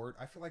to court,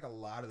 I feel like a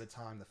lot of the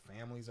time the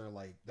families are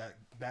like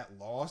that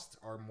lost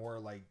are more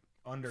like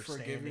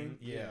understanding. Forgiving.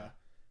 Yeah.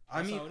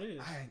 That's I mean, how it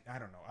is. I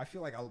don't know. I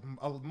feel like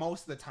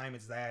most of the time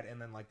it's that,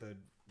 and then like the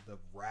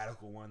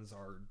radical ones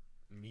are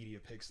media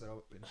picks it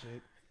up and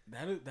shit.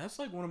 That's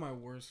like one of my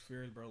worst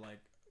fears, bro. Like,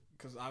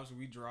 because obviously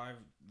we drive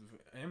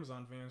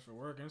Amazon vans for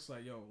work, and it's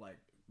like, yo, like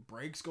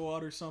brakes go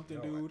out or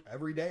something, dude.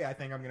 Every day I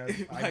think I'm gonna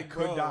like, I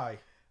could die.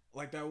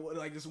 Like that.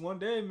 Like this one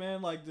day,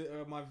 man. Like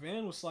my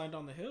van was sliding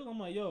down the hill. I'm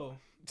like, yo,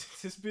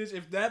 this bitch.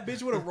 If that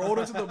bitch would have rolled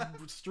into the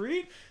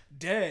street,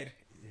 dead.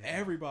 Yeah.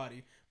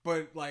 Everybody.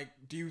 But like,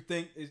 do you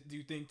think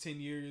 10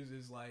 years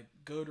is like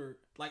good, or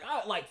like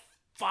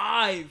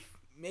 5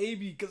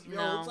 maybe? Because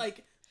it's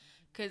like,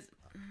 because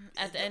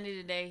at the end of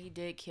the day, he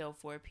did kill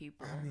 4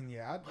 people. I mean,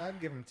 yeah, I'd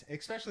give him,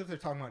 especially if they're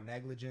talking about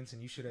negligence,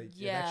 and you should have.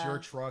 Yeah, that's your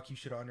truck. You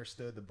should have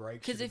understood the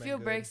brakes. Because if your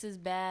brakes is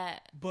bad,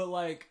 but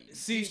like,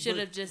 see, you should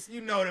have just.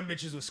 Them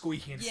bitches was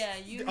squeaking. Yeah,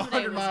 you knew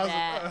 100 miles,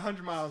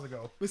 100 miles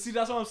ago. But see,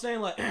 that's what I'm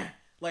saying.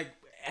 Like.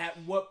 At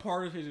what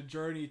part of his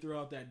journey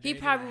throughout that day? He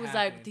probably was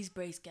like, these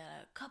brakes got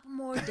a couple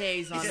more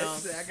days on them.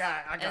 I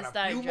got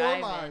a few more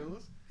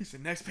miles. He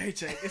said, next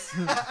paycheck. Nah,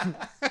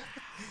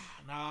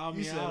 I mean,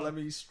 he said, let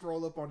me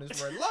stroll up on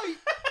this red light.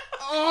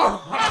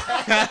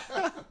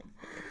 Oh!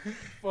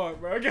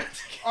 Fuck, bro.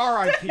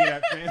 R.I.P.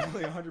 that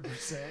family,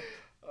 100%.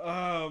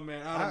 Oh,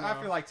 man.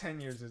 I feel like 10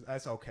 years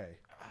that's okay.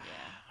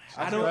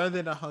 Rather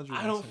than 100.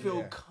 I don't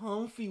feel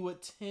comfy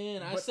with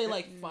 10. I say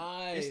like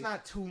 5. It's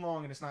not too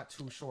long and it's not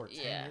too short.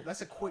 10 yeah,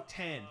 that's a quick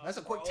 10. That's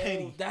a quick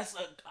 10. That's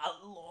a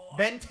long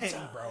Ben 10,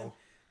 bro.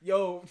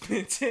 Yo,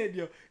 Ben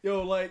 10,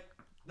 yo, like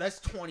that's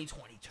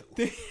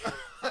 2022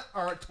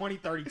 or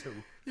 2032.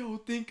 Yo,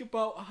 think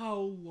about how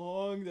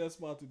long that's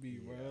about to be,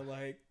 bro.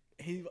 Like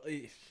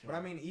but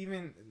I mean,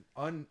 even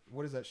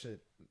what is that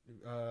shit?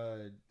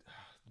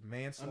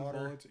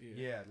 Manslaughter.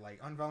 Yeah,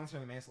 like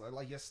involuntary manslaughter.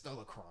 Like, it's still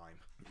a crime.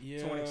 Yeah.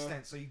 To an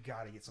extent, so you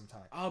gotta get some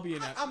time. I'll be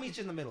in that. I'll meet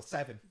you in the middle.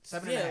 7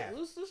 and a half.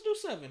 Let's do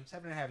 7.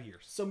 7.5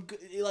 years. Some good,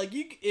 like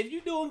if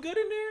you're doing good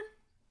in there,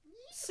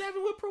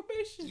 7 with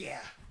probation.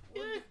 Yeah.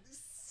 Yeah.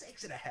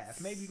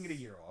 6.5. Maybe you can get a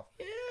year off.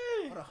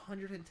 Yeah. What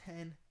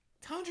 110?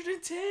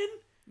 110?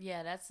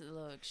 Yeah, that's a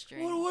little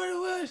extreme.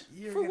 What?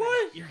 For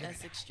what?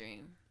 That's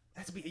extreme.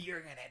 You're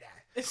gonna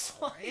die. It's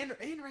like,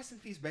 and rest in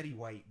peace, Betty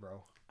White,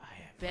 bro.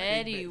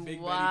 Betty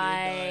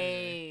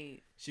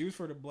White. She was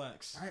for the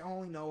blacks. I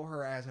only know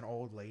her as an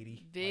old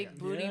lady. Big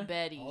booty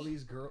Betty. All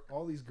these girl.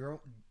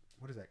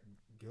 What is that?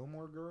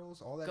 Gilmore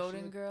Girls? All that.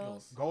 Golden shit?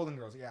 Girls. Golden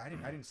Girls. Yeah, I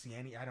didn't see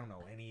any. I don't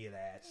know any of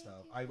that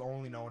stuff. I've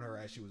only known her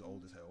as she was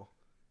old as hell.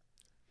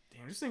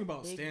 Damn, just think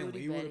about Stan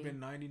Lee would have been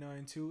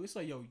 99 too. It's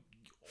like, yo,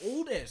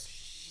 old as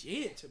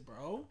shit,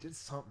 bro. Did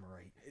something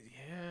right.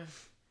 Yeah.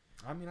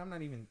 I mean, we're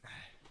not even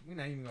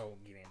gonna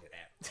get into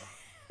that.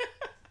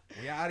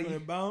 We out of here.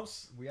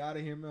 Bounce. We out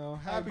of here, Mel.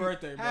 Happy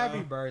birthday, Mel.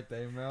 Happy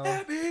birthday, Mel.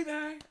 Happy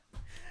birthday.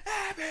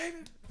 Happy.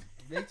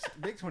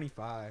 Big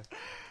 25.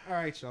 All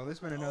right, y'all. This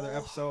has been another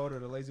episode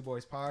of the Lazy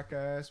Boys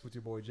Podcast with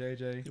your boy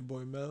JJ. Your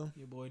boy Mel.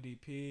 Your boy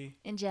DP.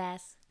 And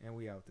Jazz. And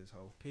we out this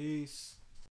hoe. Peace.